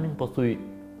shok temin, po thuj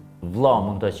vlla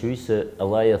mund të quj se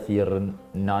allaja thirrën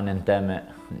nanën teme,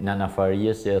 nana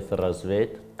Faria se e thërras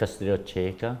vetë, Kastriot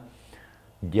Qeka,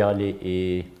 djali i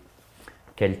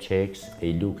Kel Qeks, e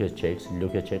i Luke Qeks.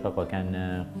 Luke Qeka ka kanë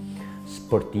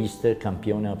sportiste,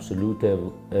 kampione absolute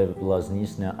e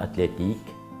vllaznis në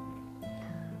atletik.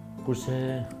 Kurse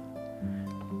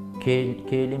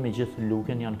Keli me gjithë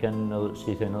Luken janë kanë,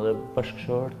 si thënë, edhe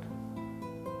bashkëshort,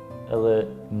 edhe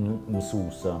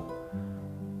mësuesa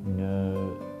në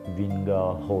vinë nga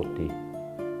Hoti,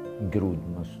 Grud,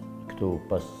 këtu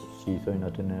pas, si thënë,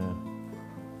 atë në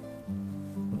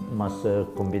mas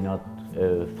kombinat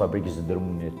fabrikës e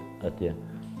drunit atje.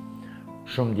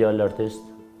 Shumë djallë artist,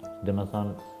 dhe me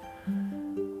thanë,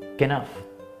 kena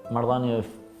marrëdhënie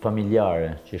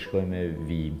familjare që shkoj me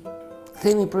vijim.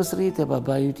 Themi përsëri te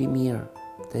baba yti mirë,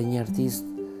 te një artist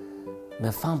me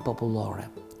famë popullore.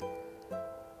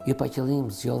 Jo pa qëllim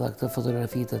zgjodha këtë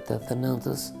fotografi të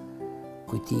 89-s,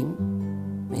 kujtim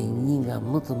me një nga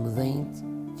më të mëdhenjt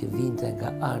që vinte nga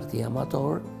arti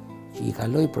amator, që i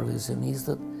kaloi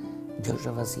profesionistët,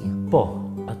 Gjoshovasia. Po,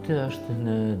 atë është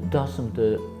në dasëm të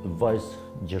vajzë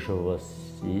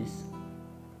Gjoshovasis,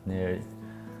 në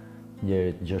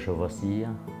Gjoshovasia,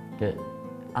 të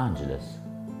Angeles.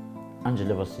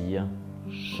 Angela Vasia,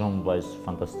 shumë vajzë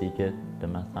fantastike, dhe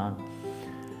me thanë.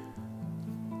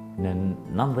 Në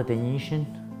 91-shin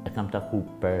e kam taku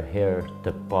për herë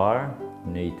të parë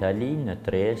në Itali, në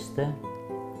Trieste,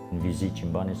 në vizit që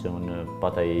mbani se unë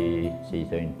pata si i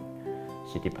thëjnë,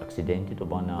 si tip aksidenti të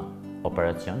bana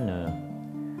operacion në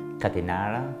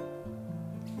Catinara.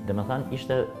 Dhe me thanë,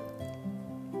 ishte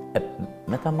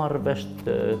me ta marrë vesht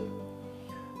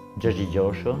Gjergji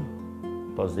Gjosho,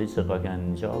 pas ditë se ka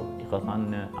kënë në gjallë, i ka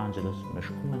thanë Angeles me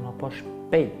shku me ma pa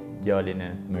shpejt djallin e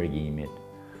mërgjimit.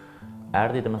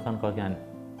 Erdi dhe me thanë ka kënë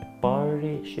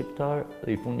pari shqiptar dhe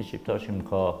i fundi shqiptar që më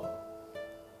ka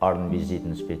ardhë në vizit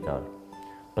në spital.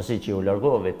 Pasi që u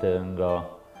largove nga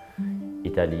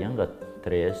Italia, nga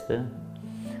Trieste,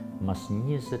 mas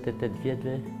 28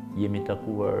 vjetëve jemi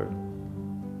takuar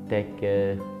tek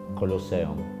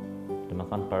Kolosseum. Dhe me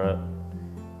thanë para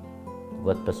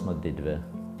 10-15 ditëve.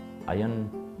 A janë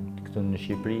këtu në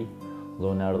Shqipëri, dhe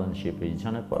unë erdhe në Shqipëri.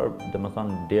 Qanë e parë, dhe më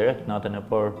thanë direkt, natën e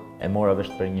parë, e mora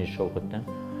vesht për një shokët tem,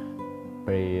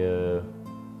 prej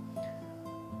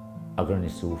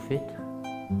Agronisufit,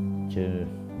 që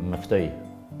më ftoj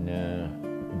në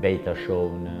Beta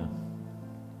Show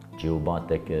që u ba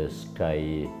tek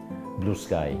Sky, Blue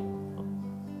Sky.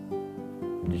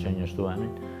 Dishë një shtu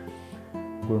emin.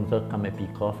 Kur më thëtë kam e pi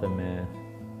kafe me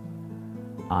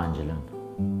Angelën.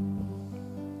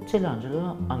 Cila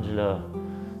Angela? Angela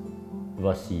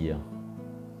Vasia.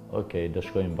 Okej, do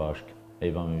shkojmë bashkë, e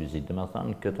i vam me vizit. Dhe me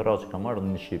thanë, këtë rrasë që kam ardhë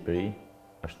në Shqipëri,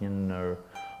 është një nër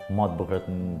matë bukrat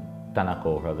në tana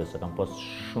kohrave, se kam pas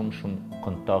shumë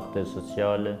kontakte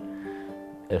sociale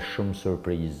e shumë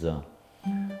surpriza.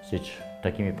 Si që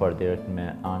takimi parë direkt me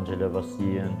Angela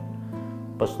Vasien,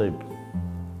 pas të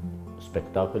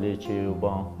spektakuli që u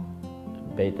ba,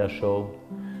 Beta Show,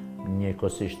 një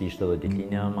kosisht ishte dhe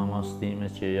ditlinja mamas time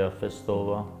që ja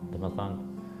festova, dhe me thanë,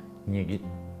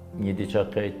 një diqa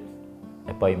krejt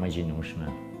e pa imagjinueshme,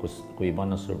 ku i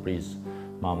banë në surpriz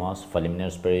mamas,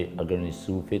 faleminderit prej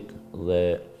Agronisufit dhe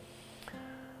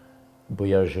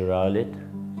Bujar Zhiralit,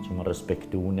 që më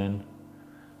respektunen,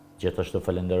 gjithashtu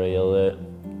falenderoj edhe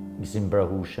Gzim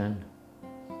Brahushen,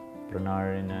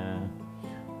 pronarin e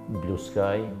Blue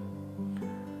Sky,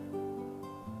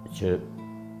 që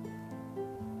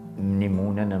një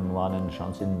mune në mlane në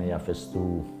shansin me ja festu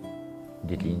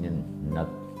ditlinjen në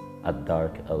atë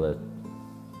dark edhe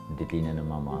ditëlindjen e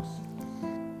mamas.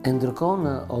 E ndërkohë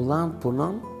në Holland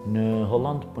punon? Në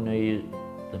Holland punoj,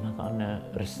 domethënë në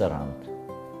restorant.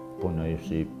 Punoj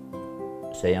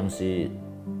se jam si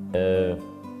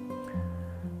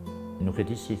nuk e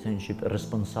di si thënë në shqip,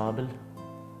 responsabel,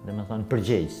 domethënë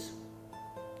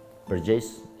përgjegjës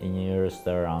i një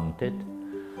restorantit.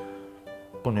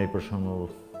 Punoj për shembull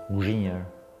kuzhinier,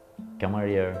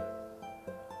 kamarier,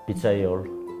 pizzaiol.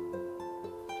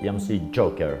 Jam si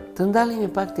joker. Të ndalemi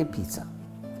pak te pica.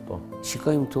 Po.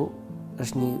 Shikojmë tu,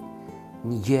 është një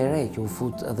gjë e re që u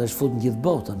fut, edhe është fut në gjithë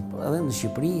botën, edhe në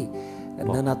Shqipëri,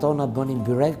 nëna tona bënin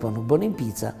byrek, po nuk bënin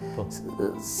pica. Po.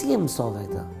 Si e mësove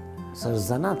këtë? Së është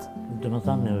zanat?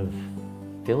 Domethënë,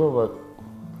 fillova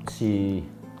si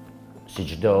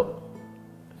çdo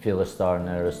fillestar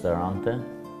në restorante,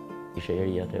 ishe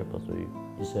eri atëherë, po thuj,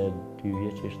 ishte 2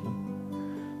 vjeç ishte,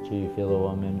 që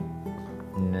fillova në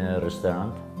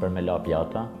restorant për me la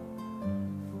pjata,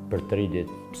 për 3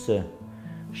 ditë. Pse?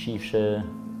 Shifshe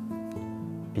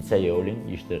pizzaiolin,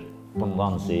 ishte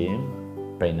punëdhënësi im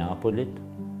prej Napolit,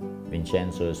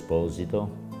 Vincenzo Esposito,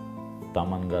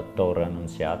 taman nga Torre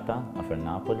Annunziata, afër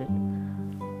Napolit,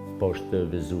 poshtë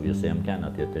Vesuvio, se jam kanë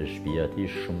atje të shtëpia ati,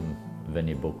 shumë vend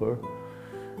i bukur,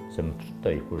 se më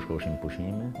ftoi kur shkoshim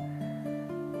pushime.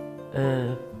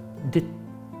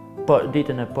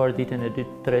 Ditën e parë, ditën e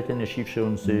dytë, tretën e shifshe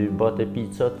unë si bate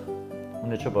pizzat,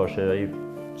 unë e që bashe, ai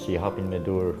si hapin me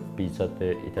dur pizzat e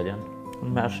italian.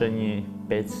 Unë meshe një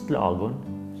 5 lagun,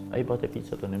 ai bate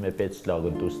pizzat, unë me 5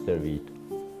 lagun të stërvit.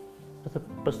 Dhe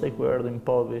pastaj kur erdhim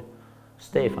pavi,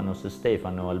 Stefano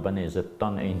Albanese,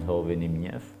 tanë Eindhoven i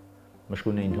mjef, më shku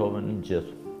në Eindhoven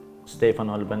gjithë.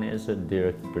 Stefano Albanese,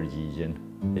 direkt përgjigjen,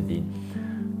 e din.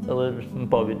 Edhe më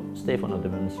pavi, Stefano dhe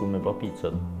me mësu me ba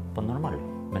pizzat, pa normal,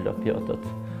 me la pjatat.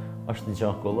 Ashtë një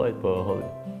gjatë kollajt, po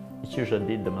i qysha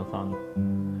ditë dhe me thanë,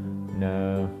 në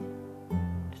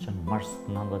mars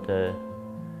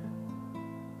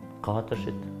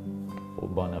 94-shit, u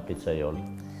bana pizzaiol.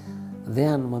 Dhe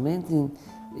janë momentin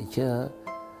që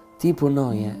ti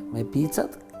punoje me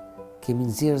pizzat, kemi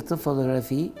nxjerrë të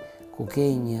fotografi ku ke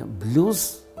një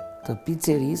bluz të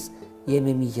pizzerisë,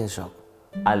 jemi miqe shok.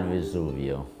 Al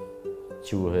Vesuvio,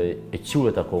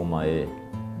 quhet akoma e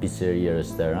pizzeria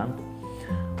restorant.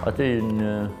 Aty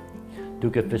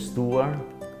duke festuar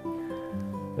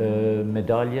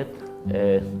medaljet,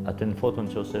 aty në foton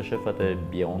që ose shefat e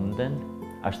Bjonden,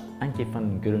 është anche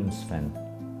van Grunsven,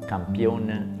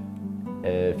 kampione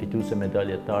fituse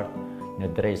medaljetar në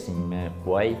dressing me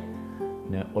huaj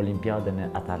në Olimpiadën e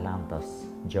Atalantas,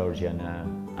 Georgia në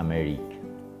Amerikë.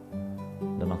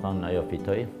 Dhe më thonë, ajo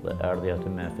fitoj dhe erdhi aty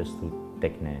me festu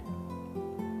tek ne.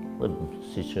 Dhe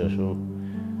si që është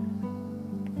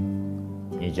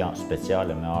një gjatë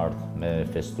speciale me ardhë, me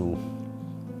festu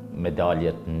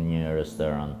medaljet në një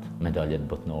restorant, medaljet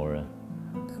botnore.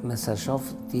 Me sa shof,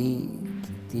 ti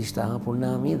ishte hapur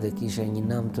nami dhe kishe një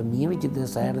nam të mirë që dhe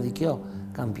sa erdhi kjo,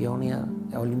 kampionja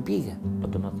e olimpike. Po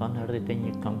të më thonë, erdhi te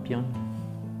një kampion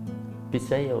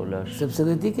pizzaiolash. Sepse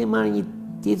dhe ti ke marrë një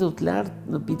titull të lartë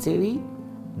në pizzeri?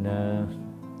 Në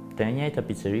të njëjta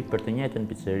pizzeri, për të njëjtën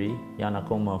pizzeri, janë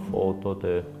akoma foto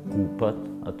të kupat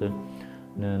aty.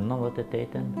 Në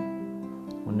 98-ën,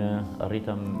 unë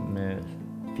arrita me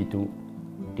fitu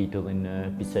titullin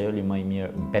pizzaioli më i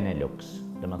mirë Benelux,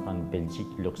 dhe më thënë Belgjik,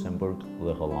 Luxemburg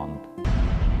dhe Holland.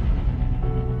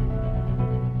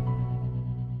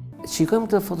 Shikojmë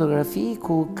këtë fotografi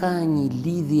ku ka një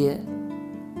lidhje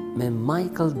me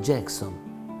Michael Jackson.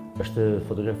 Është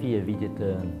fotografi e vitit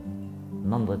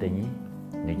 91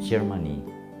 në Gjermani.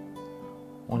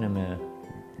 Unë me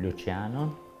Lucianon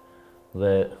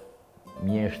dhe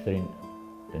mjeshtrin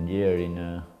të ndjerin e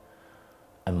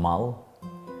mall,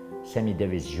 Sammy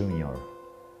Davis Jr.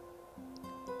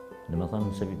 Dhe më thënë,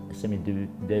 Sammy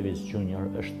Davis Jr.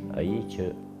 është aji që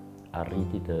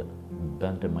arriti të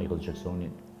bënte Michael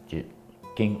Jacksonin që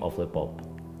King of the Pop,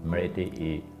 mreti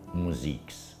i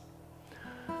muzikës.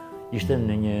 Ishte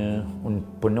në një, unë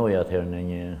punoj atëherë në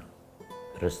një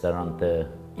restorant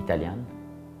italian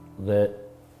dhe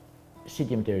si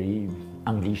t'jem të ri,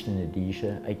 anglishtin e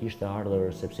dishe, a i kishte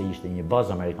ardhur sepse ishte një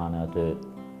bazë amerikane atë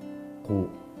ku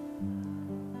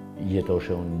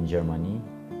jetoshe unë në Gjermani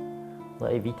dhe a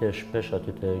i vite shpesh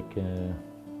aty të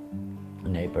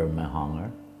nejper me hangër.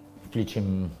 Fliqim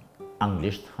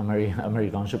anglisht,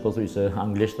 amerikanëshe po thuj se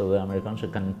anglisht dhe amerikanëshe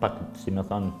kanë pak, si me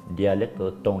thonë, dialekt dhe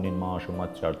tonin ma shumë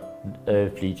atë qartë.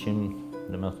 Fliqim,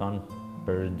 dhe me thonë,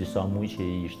 për disa muj që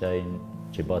ishte ajnë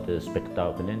që bate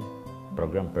spektaklin,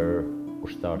 program për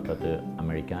ushtartë atë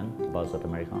Amerikan, bazat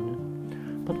Amerikane.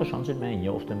 Po të shansin me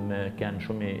njoftëm me kënë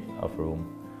shumë i afrum,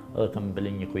 edhe kam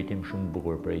bëllin një kujtim shumë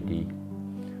bukur për e ti.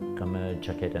 Kam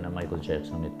qaketën e Michael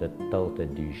Jacksonit të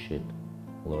 82-shit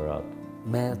llorat.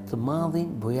 Me të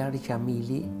madhin Bojari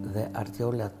Qamili dhe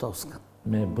Artiola Toskan.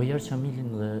 Me Bojar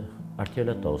Qamilin dhe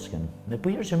Artiola Toskan. Me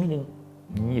Bojar Qamilin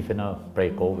njifena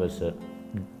prej kove se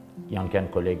janë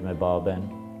kënë kolegë me baben.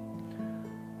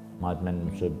 Ma të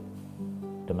menë që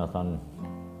të me thonë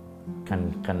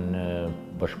kanë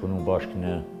bashkëpunu bashkë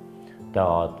në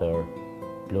teatr,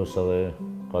 plus edhe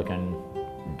ka kënë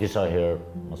disa herë,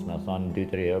 mos me thonë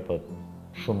 2-3 herë, po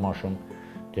shumë ma shumë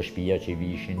të shtëpia që i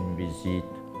vishin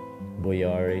vizit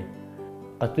Bojari.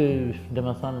 Aty, dhe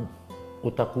me thonë,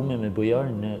 u takume me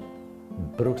Bojarin në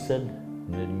Bruxelles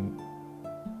në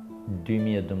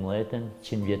 2012,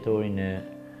 100 vjetorin e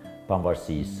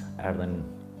pavarësisë. Erdhen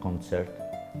koncert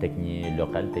tek një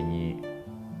lokal, tek një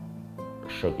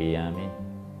shok e jemi,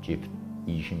 që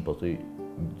ishin po thuj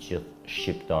gjithë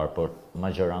shqiptar, por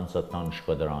majoranca tanë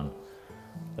shkodran.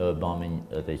 Bamin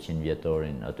edhe 100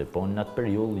 vjetorin aty, po në atë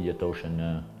periull jetoshe në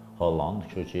Holland,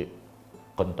 kështu që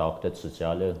kontaktet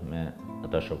sociale me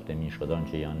ata shokët e mi shkodran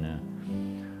që janë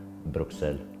në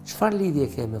Bruxelles. Çfarë lidhje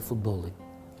ke me futbollin?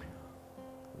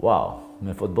 Wow,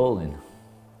 me futbollin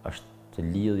është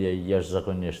lidhje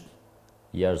jashtëzakonisht.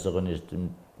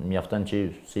 Mjafton që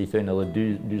si i thënë edhe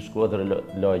dy skuadra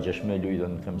lagjesh me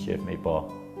luajtën, kam qef me i pa,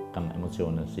 kam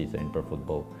emocione si i thënë për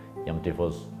futboll. Jam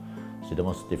tifoz,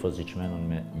 sidomos tifoz i qmenun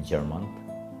me Gjermant,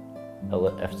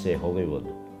 edhe FC Hollywood,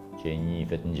 që e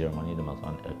njifet në Gjermani, dhe më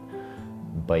thonë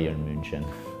Bayern München,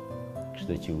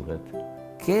 kështë quhet.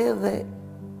 Ke dhe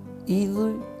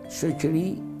idhuj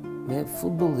shoqëri me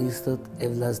futbollistët e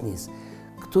Vllaznisë.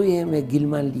 Këtu je me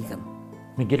Gilman Likan.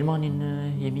 Me Gilmanin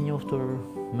jemi njoftur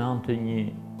me anë të një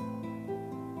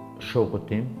shokut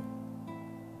tim,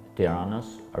 Tiranës,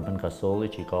 Arben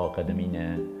Kasolli, që i ka akademinë e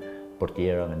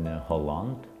portierave në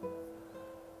Holland,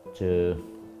 që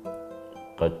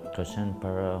ka qenë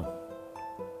para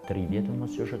 3 vjetën,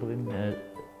 mos që shakëvim,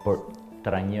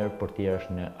 trajner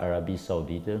portierash në Arabi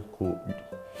Saudite, ku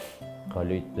ka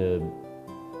lujtë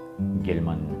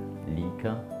Gilman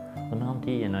Lika, dhe me anë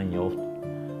ti jena njoftë.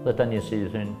 Dhe tani si i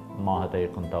thënë, mahet e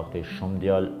kontakti shumë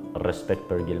djallë, respekt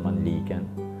për Gilman Liken,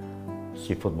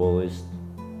 si futbolist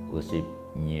dhe si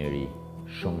njeri,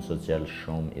 shumë social,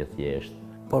 shumë i thjesht.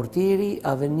 Portieri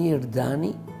Avenir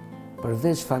Dani,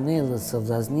 përveç fanellës së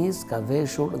Vllaznisë, ka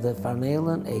veshur dhe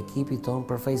fanellën e ekipit tonë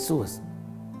përfaqësues.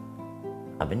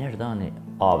 Avenir Dani,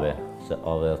 Ave, se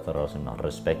Ave e thërasim në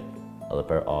respekt edhe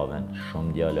për Aven,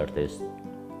 shumë djallë artist,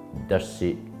 dash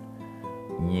si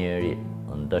njeri,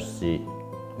 dash si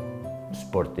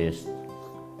sportist,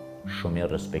 shumë i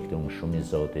respektum, shumë i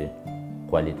zoti,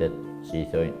 kualitet, si i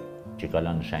thojnë, që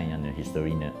kalan shenja në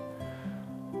historinë e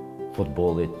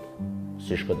futbollit,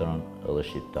 si shkodron edhe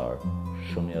shqiptar,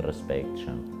 shumë i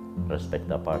respektshëm, respekt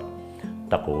apart,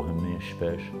 takohemi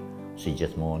shpesh, si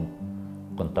gjithmonë,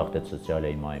 kontaktet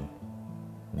sociale i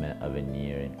majmë me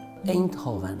Avenirin.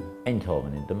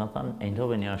 Eindhovenin, dhe me thanë,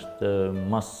 Eindhoveni është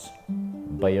mas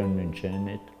Bayern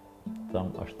Münchenit,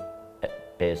 thamë është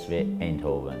PSV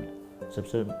Eindhoven,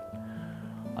 sepse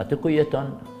aty ku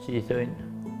jeton, si i thëjnë,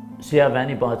 si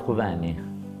aveni bëhet ku veni,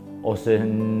 ose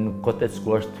në kotet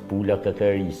ku është pula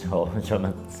këkërisë, që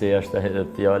me si është e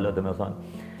fjalla, dhe me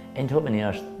thonë, Eindhoveni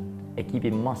është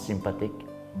ekipi mas simpatik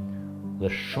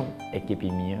dhe shumë ekipi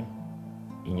mirë,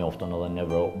 i njofton edhe në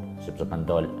Evropë, sepse kanë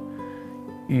dalë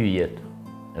yjet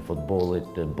e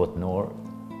futbollit botnor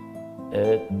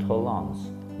e të Hollandës.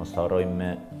 Mos harrojmë me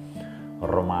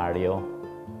Romario,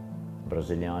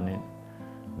 braziliani,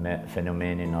 me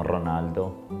fenomenin Ronaldo.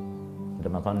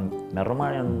 Dhe me thonë, me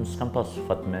Romario s'kam pas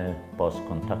fat me pas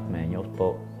kontakt me njoft,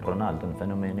 po Ronaldo në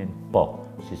fenomenin, po,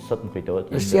 si sot më kujtohet.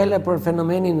 Është fjala për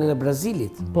fenomenin e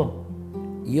Brazilit? Po.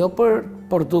 Jo për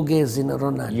portugezin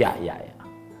Ronaldo? Ja.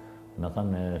 Me thonë,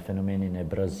 me fenomenin e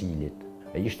Brazilit.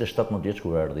 E ishte 17 vjeç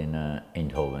kur erdhi në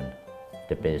Eindhoven,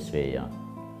 te PSV-ja.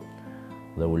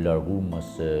 Dhe u largu mas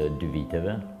 2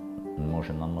 viteve, në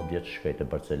moshën 19 vjeç shkoj te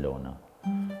Barcelona.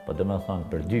 Po dhe me thonë,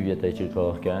 për 2 vjetë që ka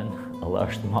kënë, Allah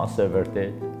është masë e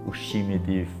vërtet, ushqimit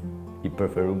i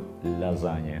preferum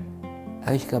lasagne.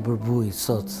 Ajo që ka përbuj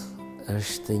sot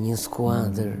është një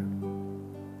skuadër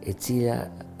e cila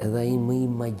edhe ai më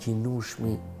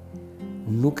imagjinueshmi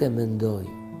nuk e mendoj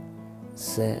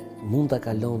se mund ta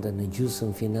kalonte në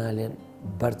gjysmë finalen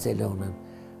Barcelonën.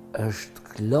 Është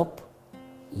Klopp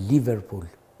Liverpool.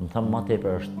 Më thamë ma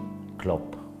tepër është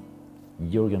Klopp.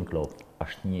 Jurgen Klopp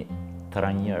është një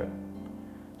trajner,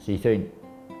 si i thëjnë,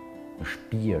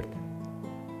 shpirt,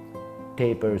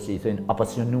 tepër, si i thëjnë,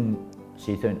 apasionum,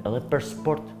 si i thëjnë, edhe për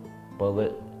sport, po edhe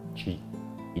që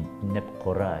i nep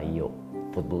koraj, jo,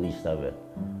 futbolistave,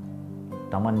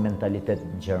 taman mentalitet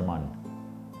gjerman,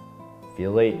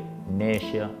 filloi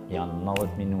neshja, janë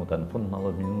 90 minuta, në fund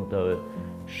 90 minutave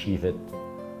shifet,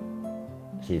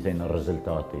 si i thënë,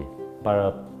 rezultati.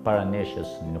 Para neshjes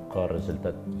nuk ka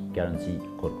rezultat garanci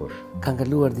kurkush. Kanë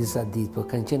kaluar disa ditë, por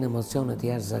kanë qenë emocione të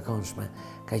jashtëzakonshme.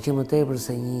 Ka qenë më tepër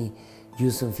se një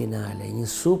gjysmë finale, një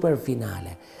super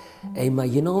finale. E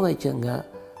imagjinove që nga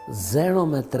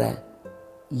 0-3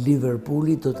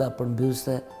 Liverpooli do ta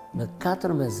përmbyste me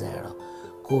 4-0,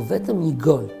 ku vetëm një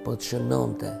gol po të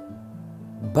shënonte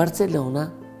Barcelona,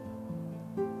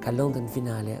 kalonte në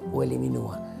finale, u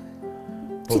eliminua.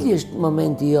 Cili është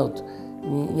momenti jot,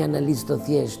 një analist të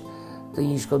thjesht, të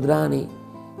një shkodrani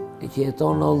që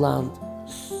jeton në Hollandë?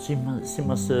 Si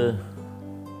mas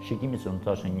shikimi se unë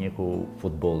thashë njeku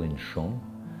futbolin shumë,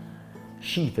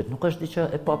 shifet, nuk është diqa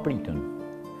e papritën.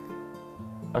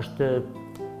 Është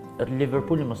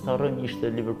Liverpooli, mos të harrojmë,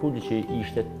 ishte Liverpooli që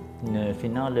ishte në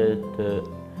finale të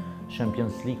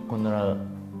Champions League kundra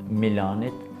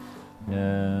Milanit në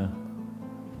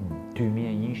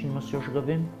 2001, mos jo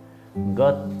shgabim, nga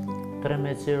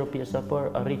 3-0 pjesa parë,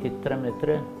 arriti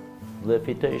 3-3 dhe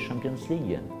fitoi Champions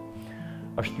League.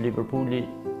 Është Liverpooli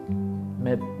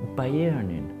me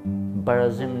Bayernin.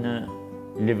 Barazim në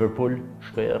Liverpool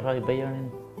shkoi rraj Bayernin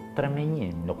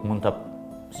 3-1. Nuk mund ta,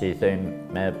 si i thënë,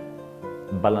 me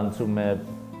balancu me,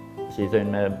 si i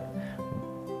thënë,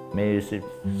 me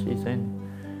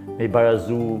i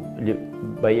barazu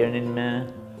Bayernin me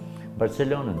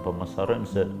Barcelonën, po mos harrojmë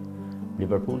se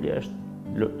Liverpooli është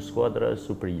skuadra e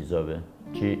surprizave,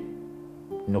 që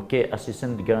nuk ke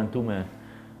asisën të garantume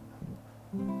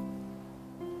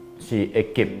si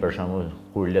ekip, për shembull,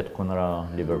 kur let kundra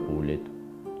Liverpoolit.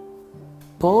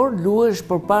 Por luesh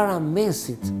përpara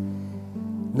Mesit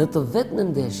në të vetë në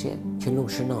ndeshje që nuk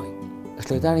shënoi.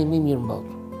 Është lojtari më i mirë në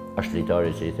botë. Është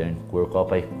lojtari që i thënë, kur ka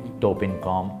pa topin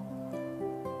kam,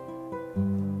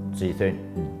 që i thënë,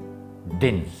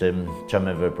 din se që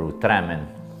me vepru, tremen,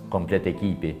 komplet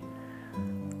ekipi.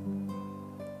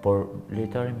 Por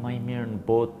lojtari më i mirë në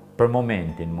botë, për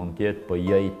momentin mund tjetë, po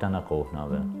jo i të në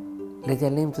kohnave. Le t'ja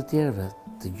lejmë të tjerëve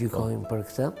të gjykojmë për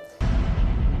këtë.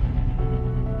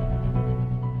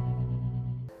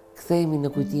 Kthehemi në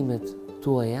kujtimet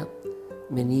tuaja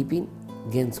me Nipin,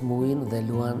 Genc Muin dhe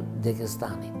Luan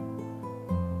Degestanin.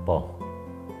 Po.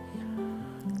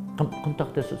 Kam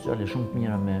kontakte sociale shumë të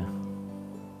mira me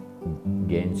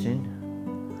Gencin,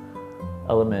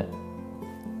 edhe me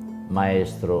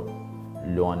maestro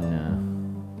Luan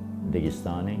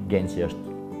Degestani. Genci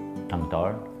është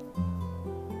këngëtar,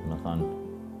 më thënë,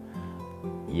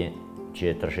 që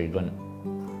e trashëgon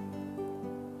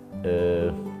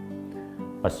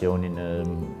pasionin e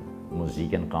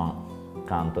muzikën,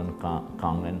 kantën,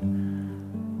 këngën,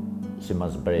 si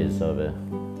mas brezave,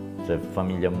 se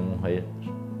familja Muhja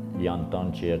janë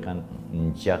tonë që e kanë në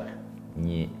gjak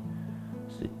një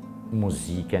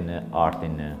muzikën e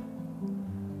artin e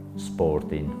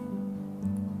sportin.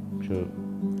 Që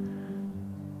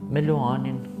me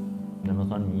Luanin, dhe më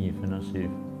thënë njifën, si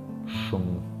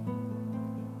shumë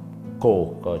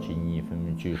kohë ka që njifën,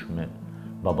 që ishë me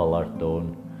babalartë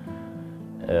tonë,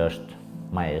 është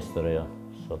maestroja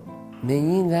sot. Me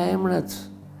një nga emrat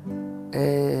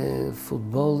e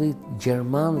futbollit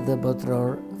gjerman dhe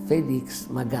botror, Felix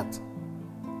Magath.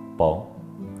 Po,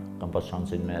 kam pas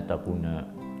shansin me taku në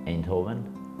Eindhoven,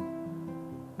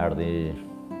 erdhi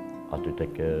aty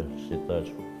tek, si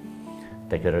thash,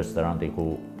 tek restoranti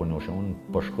ku punoshe unë,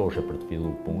 po shkoshe për të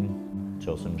fillu punë,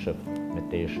 që ose më shef me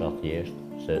tesha thjesht,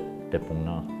 se te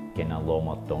puna kena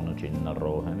lomat tonë që në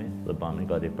rrohemi dhe bami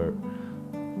gati për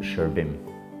shërbim,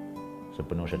 se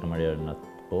punoshe kamarierë në atë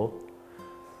po,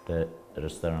 te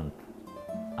restorant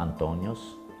Antonios.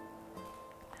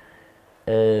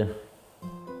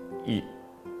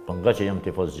 Po nga që jam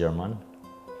tifoz Gjerman,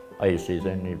 a i si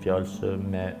dhe një fjallës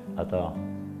me ata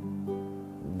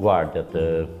guardjat,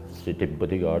 si tip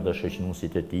bodyguarda,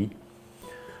 shoqënuesit e tij.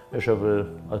 E shoh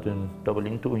aty në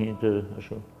tavolinë tuaj të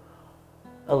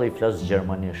edhe i flas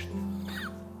gjermanisht.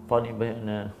 Pani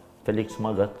bëhen Felix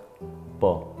Magath,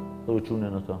 po, dhe u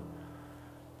qunë në to.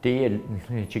 Ti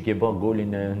që ke bë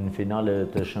golin në finale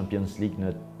të Champions League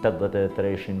në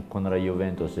 83-shin kundra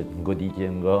Juventusit,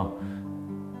 goditje nga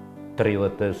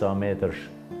 30 metrash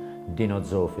Dino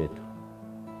Zofit.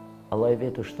 Allah i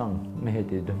vetë shtanë me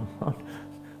heti, dhe më thonë,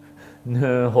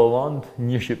 në Holland,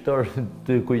 një shqiptar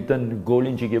të kujten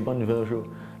golin që ke bën në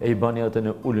e i bani atë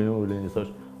në ullin, i thash,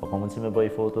 a ka mundësi me bëj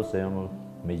foto, se jam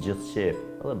me gjithë qef,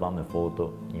 edhe ba me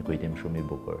foto, një kujtim shumë i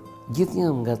bukur. Gjithë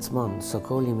një ngacmon,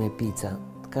 Sokoli me pica,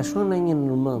 ka shumë në një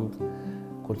nërmënd,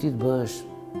 kur ti të bësh,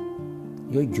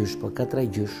 jo gjysh, po 4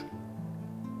 gjysh,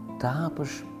 të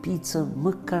hapësh picën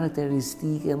më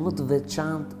karakteristike, më të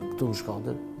veçantë, këtu në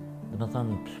Shkodër? Dhe me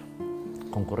thënë,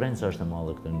 konkurenca është e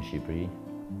madhe këtu në Shqipëri.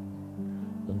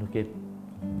 Dhe nuk e,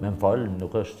 me më falë,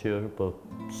 nuk është qërë, po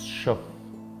shoh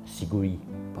siguri.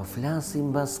 Po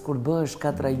flasim bas kur bëhesh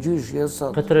 4 gjysh, jo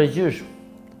sot. 4 gjysh.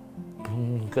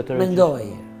 Mendoj.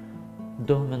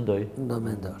 Do mendoj. Do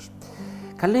mendosh.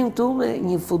 Kalim këtu me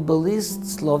një futbollist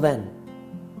sloven,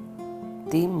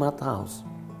 Tim Matthaus.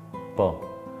 Po,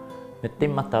 me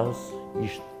Tim Matthaus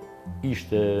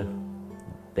ishte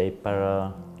te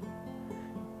para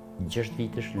 6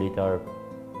 vitesh lojtar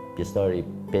pjesëtar i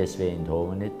PSV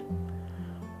Eindhovenit,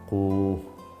 ku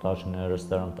tash në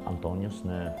restorant Antonius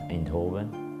në Eindhoven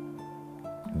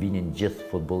vinin gjithë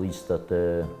futbollistat e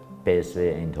PSV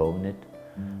Eindhovenit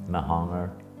me hangër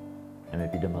e me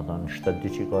pide me thonë 7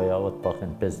 ditë ka javët,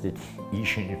 pakën 5 ditë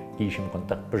ishim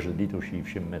kontakt për çdo ditë u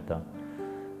shifshim me ta,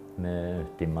 me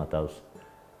Tim Matthaus.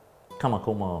 Kam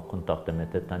akoma kontakte me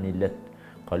të tani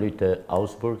ka luajtë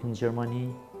Augsburg në Gjermani,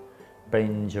 prej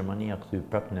në Gjermani a kthy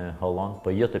prapë në Holland,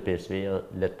 po jo të PSV-ja,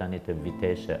 let tani të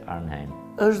Vitesse Arnhem.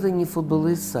 Është dhe një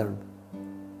futbollist serb.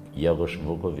 Jagoš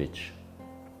Vuković.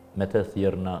 Me të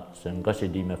thjerna, se nga që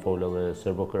di me folë edhe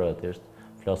serbo-kroatisht,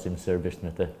 flasim serbisht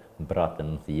me të bratën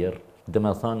në thjerë. Dhe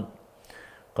me thënë,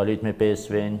 ka luajtë me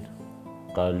PSV-n,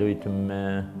 ka luajtë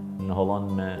në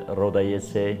Holland me Roda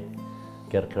JC,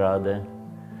 Kerkrade,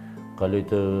 ka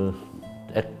luajtë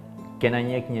kena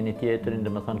njek një tjetërin, dhe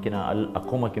me thënë,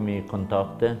 akoma kemi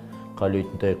kontakte, ka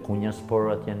luajtë të Kunyaspor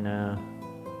atje në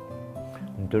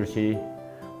Turqi.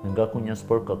 Nga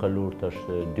Kunyaspor ka kalur tash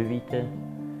 2 vite,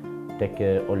 tek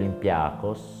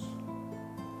Olympiakos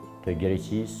të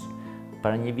Greqisë.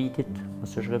 Para një vitit,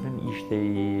 mësë shkëpim, ishte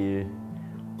i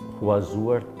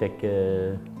huazuar tek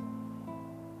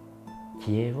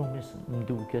Kievo, më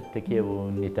duket, tek Kievo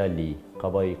në Itali.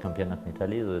 Ka baj kampionat në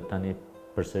Itali dhe tani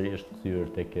përsëri është kthyer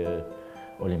tek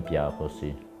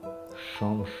Olympiakosi.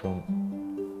 Shumë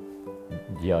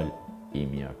djalë i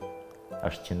mirë.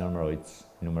 Është që nëmrojtës,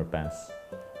 numër 5.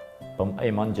 Po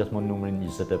e manë gjithmonë numërin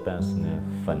 25 në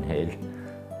Fanhel.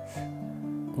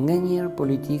 Nga njerë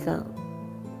politika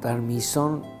të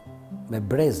armison me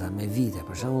breza, me vite.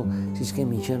 Për shembull, siç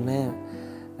kemi qenë ne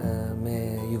me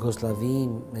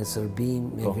Jugoslavinë, me Serbinë,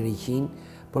 me Greqinë,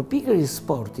 por pikërisht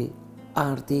sporti,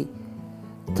 arti,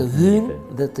 të hynë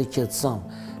dhe të qetëson.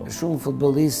 Shumë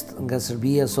futbollistë nga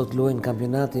Serbia sot luajnë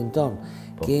kampionatin ton.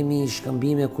 Kemi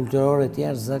shkëmbime kulturore të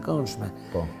jashtëzakonshme.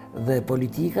 Dhe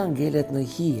politika ngelet në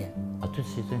hije. Aty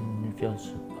si të një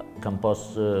fjallë, kam pas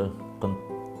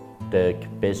të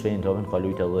PSV Eindhoven ka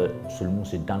luajtë edhe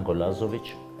sulmuesi Danko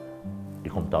Lazović, i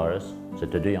kombëtarës, se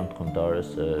të dy janë të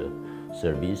kombëtarës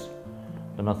Serbisë.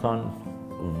 Dhe me thonë,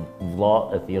 vlla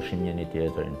e thjeshim njëri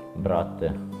tjetrin, bratë,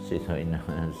 si thojnë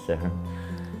serë.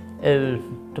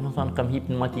 Të më thonë, kam hip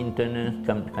në makinë tëne,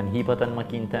 kanë hip ata në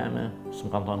makinë teme, së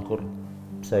më kanë thonë kur,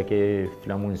 pse ke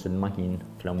flamurin se në makinë,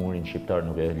 flamurin shqiptar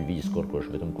nuk e lëviz kur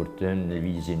kush, vetëm kur të në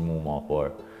lëvizin mu ma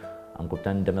por. Am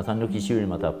kuptan, dhe me thonë, nuk i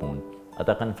syrim ata punë.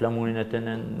 Ata kanë flamurin e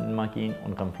tëne në makinë,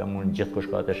 unë kam flamurin gjithë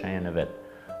kush ka të shenjën e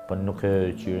vetë. Po nuk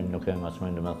e qyrim, nuk e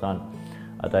ngacmojnë, dhe me thonë,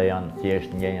 ata janë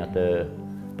thjesht njenja të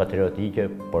patriotike,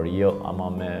 por jo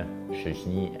ama me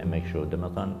shoqëni e me kështu, dhe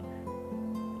me thonë,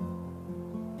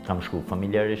 kam shku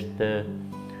familjarisht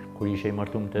kur ishe i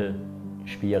martum të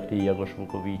shtëpia këtij Jagoš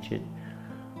Vukovićit,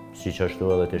 siç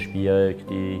ashtu edhe të shtëpia e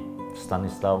këtij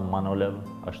Stanislav Manolev,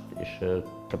 ishte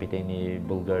kapiteni i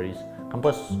Bullgarisë. Kam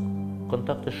pas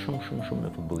kontakte shumë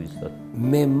me futbollistat.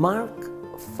 Me Mark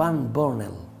van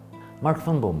Bommel. Mark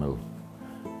van Bommel,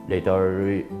 lojtar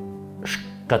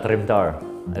shkatërrimtar,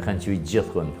 e kanë qujtë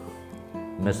gjithkund.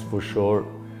 Mes fushor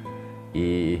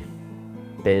i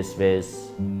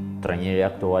PSV-s, trajneri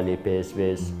aktual i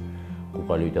PSV-s, ku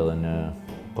ka luajtë edhe në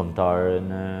kombëtarën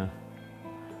në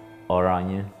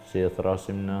Oranje, si e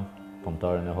thrasim në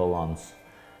kombëtarën e Hollandës.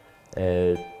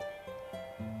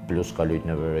 Plus ka luajtë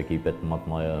në ekipet më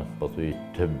të mëdha, po thuj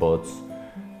të botës,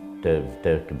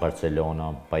 të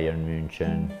Barcelona, Bayern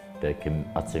München, të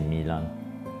AC Milan.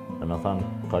 Dhe me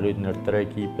thënë, ka luajtë në 3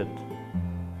 ekipet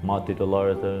më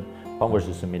titullare të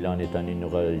pavarësisht se Milani tani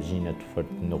nuk ka gjinet fort,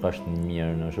 nuk është në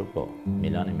mirë në shumë, po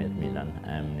Milani me Milan,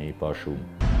 emri i pa shumë.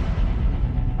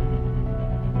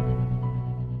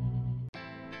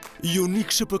 Unik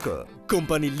SHPK,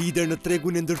 kompani lider në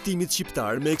tregun e ndërtimit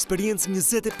shqiptar me eksperiencë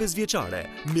 25 vjeçare,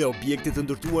 me objekte të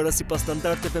ndërtuara sipas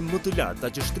standardeve më të larta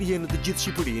që shtrihen në të gjithë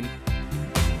Shqipërinë.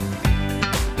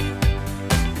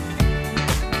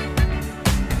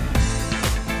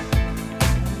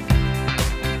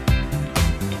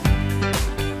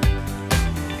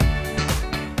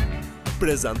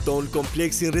 prezanton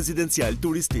kompleksin rezidencial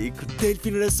turistik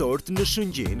Delfin Resort në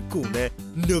Shëngjin, Kune,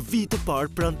 në vit të parë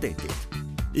pranë tetit.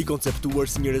 I konceptuar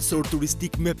si një resort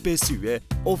turistik me 5 yje,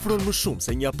 ofron më shumë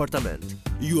se një apartament.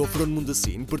 Ju ofron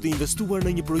mundësinë për të investuar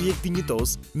në një projekt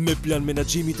dinjitos me plan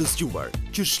menaxhimi të zgjuar,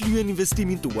 që shlyen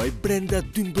investimin tuaj brenda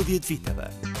 12 viteve.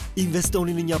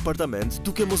 Investoni në një apartament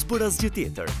duke mos bërë asgjë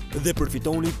tjetër dhe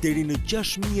përfitoni deri në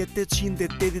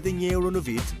 6.881 euro në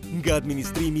vit nga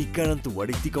administrimi i garantuar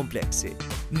i këtij kompleksi.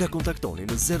 Na kontaktoni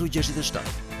në 067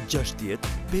 60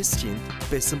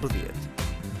 515.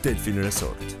 Delfin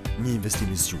Resort, një investim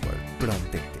i zgjuar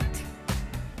pranë tetit.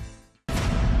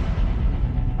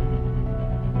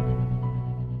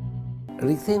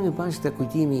 Rikthehemi bashkë te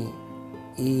kujtimi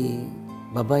i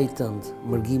babait tënd,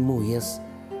 Mërgim Muhjes,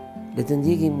 le të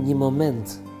ndjekim një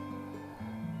moment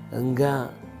nga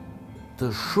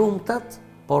të shumtat,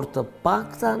 por të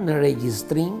pakta në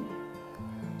regjistrim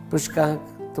për shkak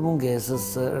të mungesës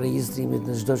së regjistrimit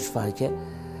në çdo shfaqje,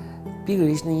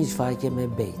 pikërisht në një shfaqje me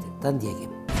bejte. Ta ndjekim.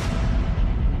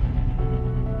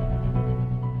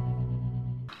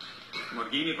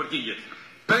 Mërgimi përgjigjet.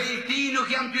 Për i ti nuk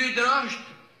jam ty i drasht,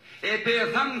 e për e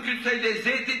thamë këtë se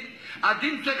lezetit, a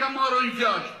dim se ka marrë në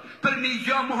gjasht, për një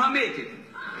gja Muhametit.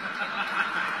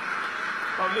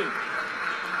 Pavlim,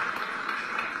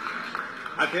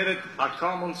 atëherët, a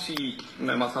ka mundësi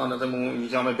me ma thanë edhe mu një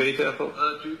gja me bejte, apo?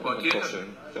 Ty, po tjetër.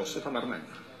 Jo, se ta mërmen.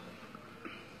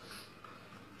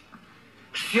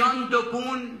 S'janë do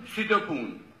punë, si do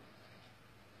punë.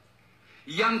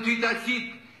 Janë ty të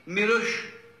qitë mirësh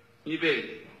një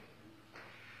bejtë.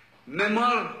 Me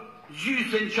marë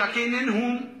gjysën që kenen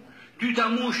humë, ty të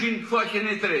mushin faqen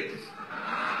e tretës.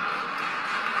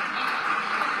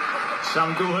 Sa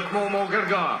më duhet mo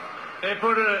gërga, e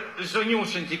për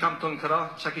zënjushin ti kam të në këra,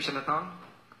 që kishe me thanë?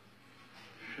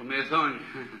 Që me thonë,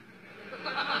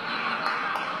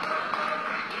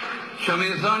 që me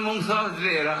thonë më tha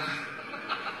zvera,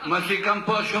 ma që i kam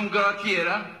pa shumë gra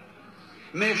tjera,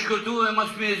 me shkëtu e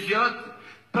mas me zgjatë,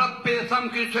 prap pe e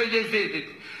thamë këtë qaj lezetit,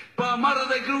 pa marrë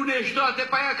dhe grune e shtate,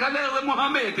 pa ja kale dhe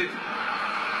Muhametit.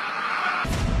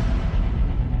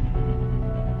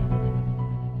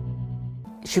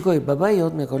 Shikoj, baba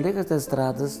jot me kolegët e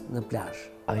stradës në plazh.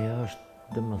 Aja është,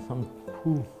 dhe më thëmë,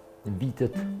 në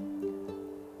vitet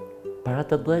para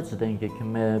të dhejtë, dhe nke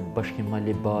me Bashkim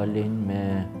Malibalin, me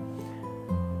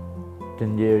të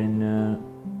ndjerin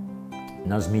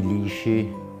Nazmi Lishi,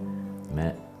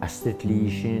 me Astrid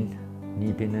Lishin,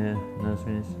 nipin e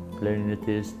Nazmis,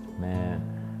 klarinetist, me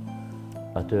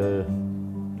atë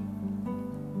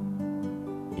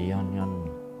janë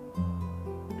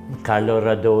Carlo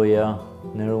Radoja,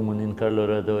 në Rumunin Carlo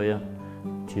Radoja,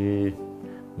 që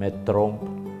me tromp,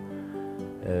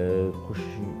 kush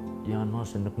janë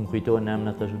mase, nuk më kujtojnë në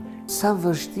emnat ashtu. Sa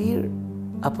vështirë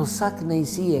apo sa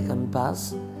kënaqësi e kanë pas,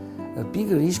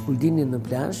 pikërisht kur dinin në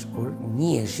plazh, kur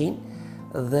njiheshin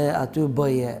dhe aty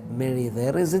bëje merri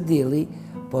dhe rezedili,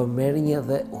 por merri një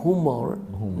dhe humor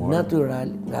natyral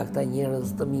nga këta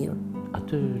njerëz të mirë.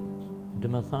 Aty, dhe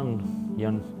me thanë,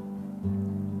 janë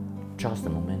qaste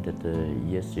momentet të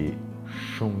jesi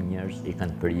shumë njerëz i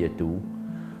kanë përjetu,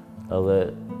 edhe,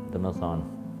 dhe me thanë,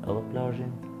 edhe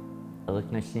plazhin, edhe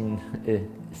kënaqësinë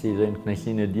si dhejmë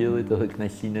kënaqësinë e diellit, edhe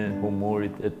kënaqësinë e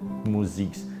humorit, e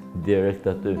muzikës direkt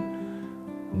aty.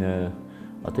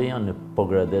 Atë janë në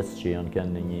Pogradec që janë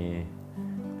kanë në një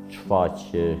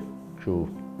shfaqje kështu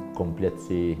komplet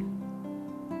si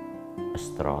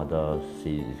estrada,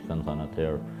 si kanë thënë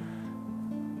atëherë.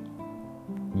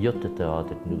 Jo të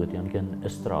teatrit, duket janë kanë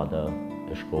estrada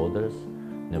e Shkodrës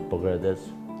në Pogradec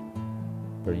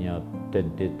për një 8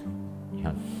 ditë.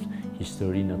 Janë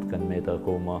historinat kanë meta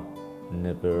akoma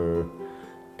në për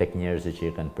tek njerëzit që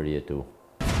i kanë përjetu.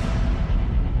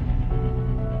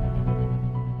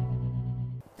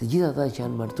 Të gjithë ata që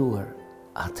janë martuar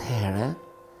atëherë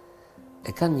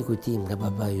e kanë një kujtim nga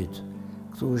baba yt.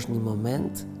 Këtu është një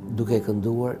moment duke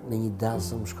kënduar në një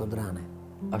dasëm shkodrane.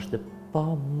 Ashtë e pa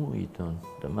mujtën,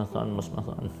 dhe me thanë, mos me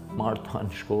thanë, Marta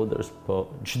në Shkodrës, po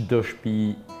çdo shtëpi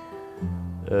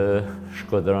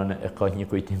shkodrane e ka një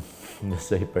kujtim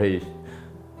nëse i prej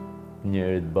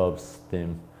njerit babës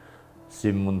tim,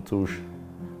 si mund tush,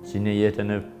 si në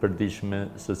jetën e përditshme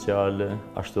sociale,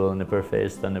 ashtu edhe në për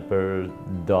festa, në për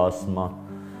dasma,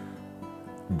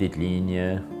 ditëlinje,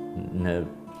 në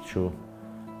që,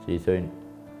 si i thojnë,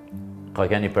 ka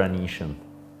keni pranishëm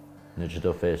në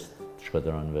çdo fest të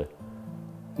shkodranëve.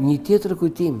 Një tjetër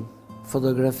kujtim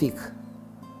fotografik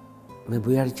me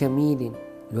Bujar Qamilin,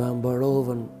 Luan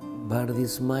Barovën, Bardhi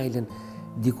Ismailën,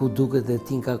 diku duket dhe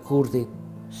Tinka Kurti.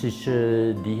 Si që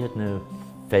dihet në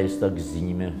festa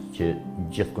gëzime që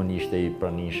gjithkon ishte i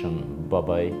pranishëm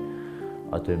babaj,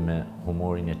 aty me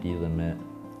humorin e tij dhe me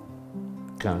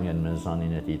këngën me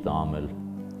zanin e tij të Amel,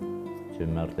 që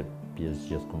merrte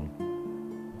pjesë gjithkon,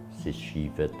 si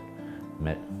shifet,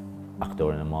 me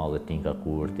aktorin e madh Tinka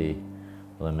Kurti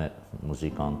dhe me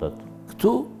muzikantat.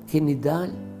 Këtu keni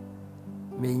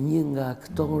dalë me një nga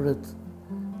aktorët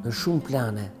në shumë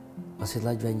plane, pasi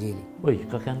Llaq Vangjeli.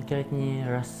 Ka kanë kajt një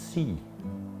rasti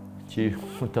që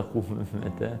u taku me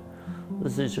te, dhe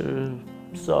si që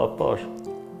sa pash,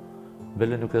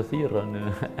 bele nuk e thira në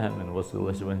emën pasi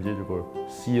Llaq Vangjeli, por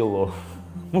Silo,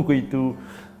 më kujtu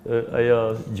aja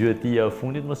gjyëtia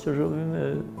fundit më së shëvi me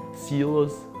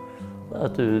Silos, dhe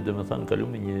aty dhe me thanë kalu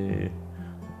me një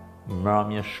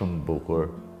mramje shumë bukur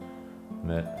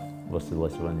me Vasil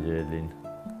Llaq Vangelin.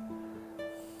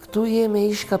 Këtu je me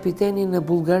ish kapiteni në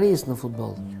Bullgarisë në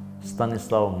futboll.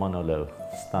 Stanislav Manolev,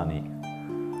 Stani.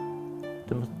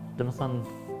 Dhe me thanë,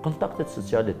 kontaktet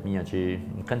socialet mija që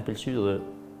më kanë pëlqy dhe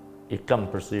i kam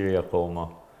përsëri akoma.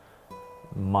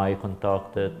 Maj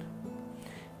kontaktet,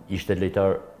 ishte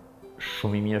lojtar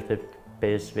shumë i mirë të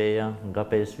PSV-ja, nga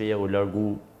PSV-ja u largu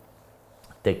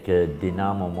tek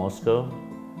Dinamo Moskov,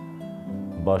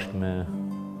 bashkë me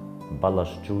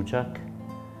Ballash Xhuxhak,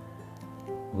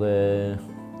 dhe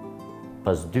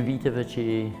pas 2 viteve që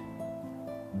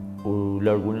u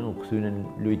largunin, u kthyen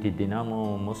luajti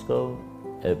Dinamo Moskov,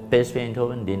 PSV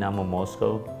Eindhoven, Dinamo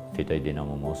Moskov, fitoi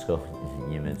Dinamo Moskov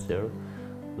 1-0,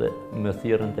 dhe më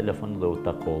thirrën telefon dhe u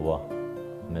takova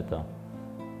me ta,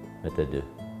 me të dy.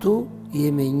 Tu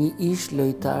je me një ish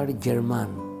lojtar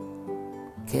gjerman,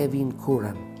 Kevin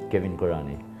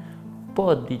Kurani. Po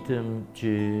ditëm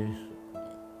që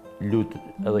lut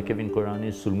edhe Kevin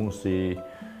Kurani, sulmuesi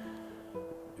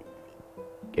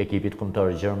ekipit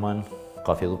kombëtar gjerman,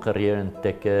 ka fillu karrierën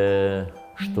tek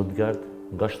Stuttgart,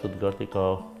 nga Stuttgarti ka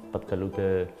patkalu te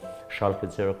Schalke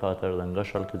 04 dhe nga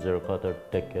Schalke 04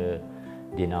 tek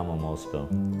Dinamo Moskov.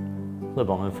 Dhe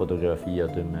bëmë fotografi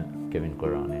aty me Kevin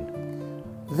Kuranin.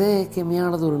 Dhe kemi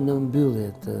ardhur në mbyllje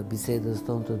të bisedës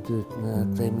tonë të dytë në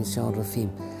këtë emision Rrëfim.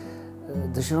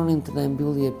 Dëshironim të na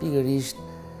mbyllje pikërisht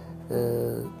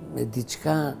me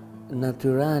diçka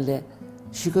natyrale.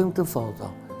 Shikojmë këtë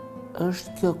foto.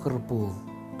 Është kjo kërpull?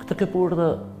 Këtë këpurdhë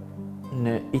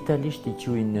në italisht i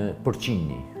quajnë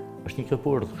porcini. Është një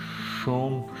këpurdhë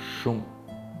shumë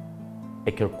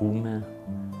e kërkume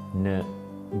në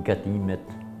gatimet,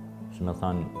 që më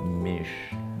thanë mish,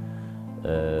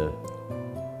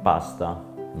 pasta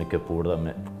me këpurdha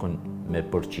me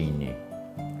porcini.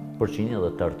 Porcini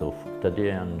dhe tartuf. Këta dy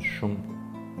janë shumë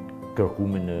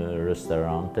kërkume në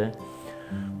restorante,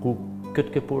 ku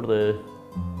këtë këpurdhë,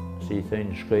 si i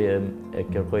thënë, shkoje e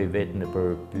kërkoj vetë në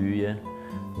përpyje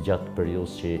gjatë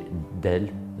periudhës që del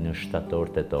në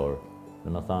shtator-tetor. Dhe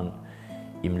më thanë,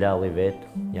 i mlalli vetë,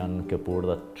 janë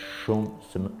këpurdhat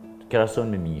shumë, krahason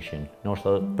me mishin. Ndoshta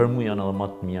për mua janë edhe më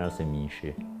të mira se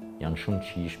mishi. Janë shumë të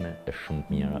qishme e shumë të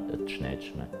mira e të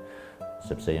shnetshme,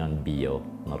 sepse janë bio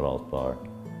në radhë parë.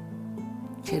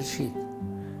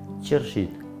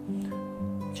 Qershit.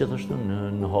 Gjithashtu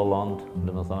në Holland,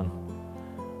 dhe më thanë,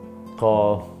 ka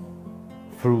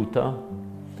fruta,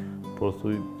 po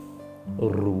thuj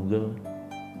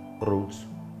rrugës,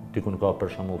 dikun ka për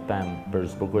shembull pemë për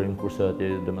zbukurim, kurse atje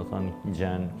dhe më thanë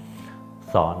gjenë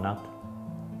thanat,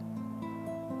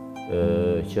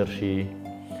 qershi,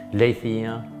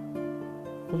 lejthia,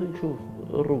 po thuj kështu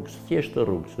rrugës, thjeshtë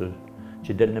rrugës,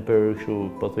 që del në për kështu,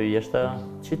 po thuj jashtë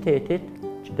qytetit,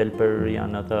 që del për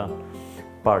janë ata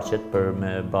parqet për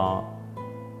me ba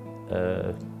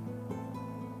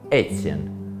ecjen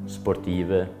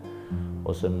sportive,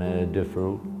 ose me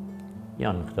dëfru,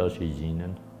 janë këta që i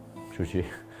gjinen, kështu që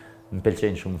më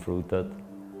pëlqejnë shumë frutat.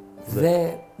 Dhe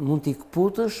mund t'i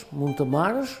këputësh, mund të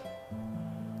marrësh?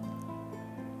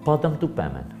 Pa dëm të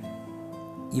pemen.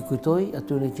 I kujtoj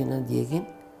atyre që në ndjekin,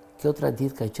 kjo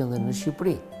tradit ka qenë dhe në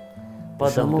Shqipëri. Pa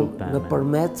dëm të pemen. Në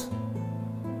Përmet,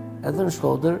 edhe në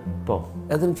Shkodër,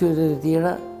 edhe në qytetet e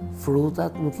tjera,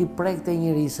 frutat nuk i prekte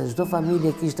njëri, se çdo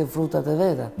familje kishte frutat e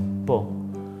veta. Po,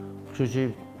 kështu që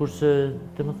kurse,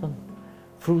 të më thënë,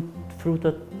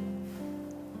 frutat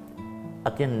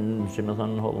atje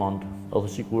në Holland, edhe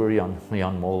sikur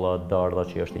janë molla dardha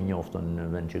që është i njoftën në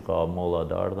vend që ka molla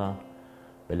dardha,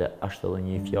 vele është edhe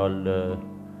një fjalë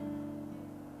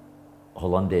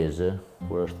hollandeze,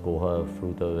 kur është koha e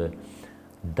frutave.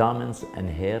 Dames en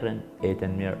heren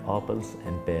eten meer appels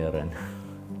en peren.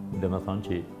 Dhe me thonë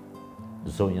që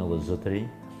zonja dhe zotëri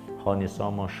hani sa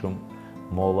ma shumë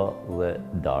molla dhe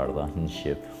dardha në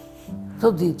Shqip. Këto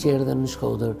ditë që erdhe në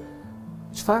Shkodër,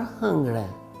 çfarë hëngre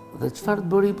dhe çfarë të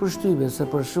bëri përshtypje, se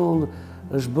për shembull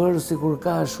është bërë si kur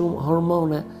ka shumë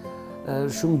hormone,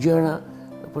 shumë gjëra,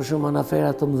 për shumë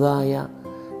anafera të mdhaja,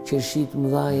 qeshi të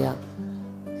mdhaja,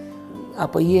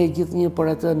 apo je gjithë një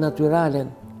për atë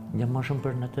naturalen? Jam ma shumë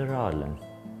për naturalen.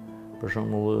 Për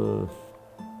shumë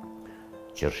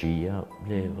qershia,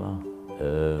 bleva,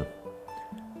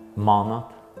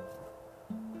 manat,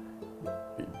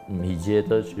 mi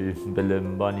gjeta që bele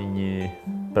më bani një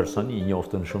personi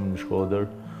njoftën shumë në Shkodër,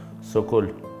 Sokol,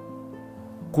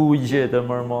 ku i gjeta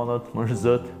mërë manat, mërë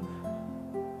zët,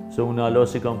 se unë alo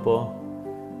si kam po,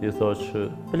 i thosh,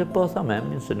 bele po tha me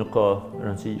emnin se nuk ka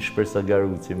rëndësi shpresa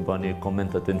garuci, më bani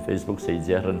komentat në Facebook se i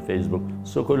gjerën në Facebook,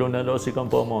 Sokol unë alo si kam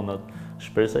po manat,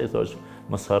 shpresa i thosh,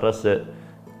 mos harra se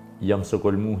jam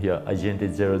Sokol Muhja, agenti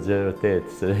 008,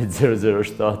 se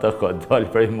 007 ka dalë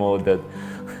prej modet,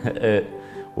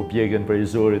 u pjegen prej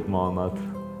zorit manat,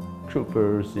 kështu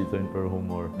për si thënë për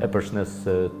humor, e përshnes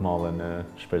të mallën e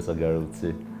shpresa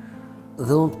garuci.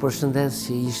 Dhe unë të përshëndes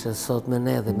që ishte sot me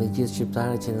ne dhe me gjithë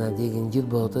shqiptarët që na ndjekin gjithë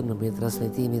botën në mbi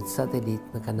transmetimit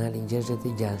satelit në kanalin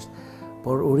 66,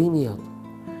 por urimi jot.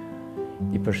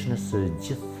 I përshëndes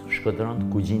gjithë shkodranët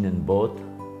ku gjinen në botë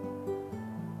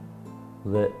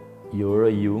dhe ju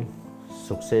uroj ju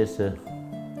suksese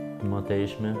të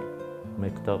mëtejshme me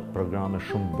këta programe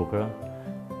shumë bukura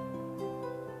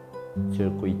që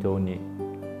kujtoni,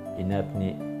 i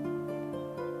nepni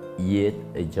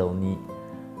jetë e gjallëni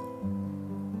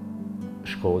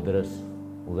Shkodrës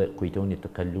dhe kujtoni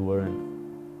të kaluarën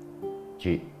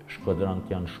që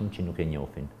shkodranët janë shumë që nuk e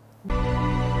njohin.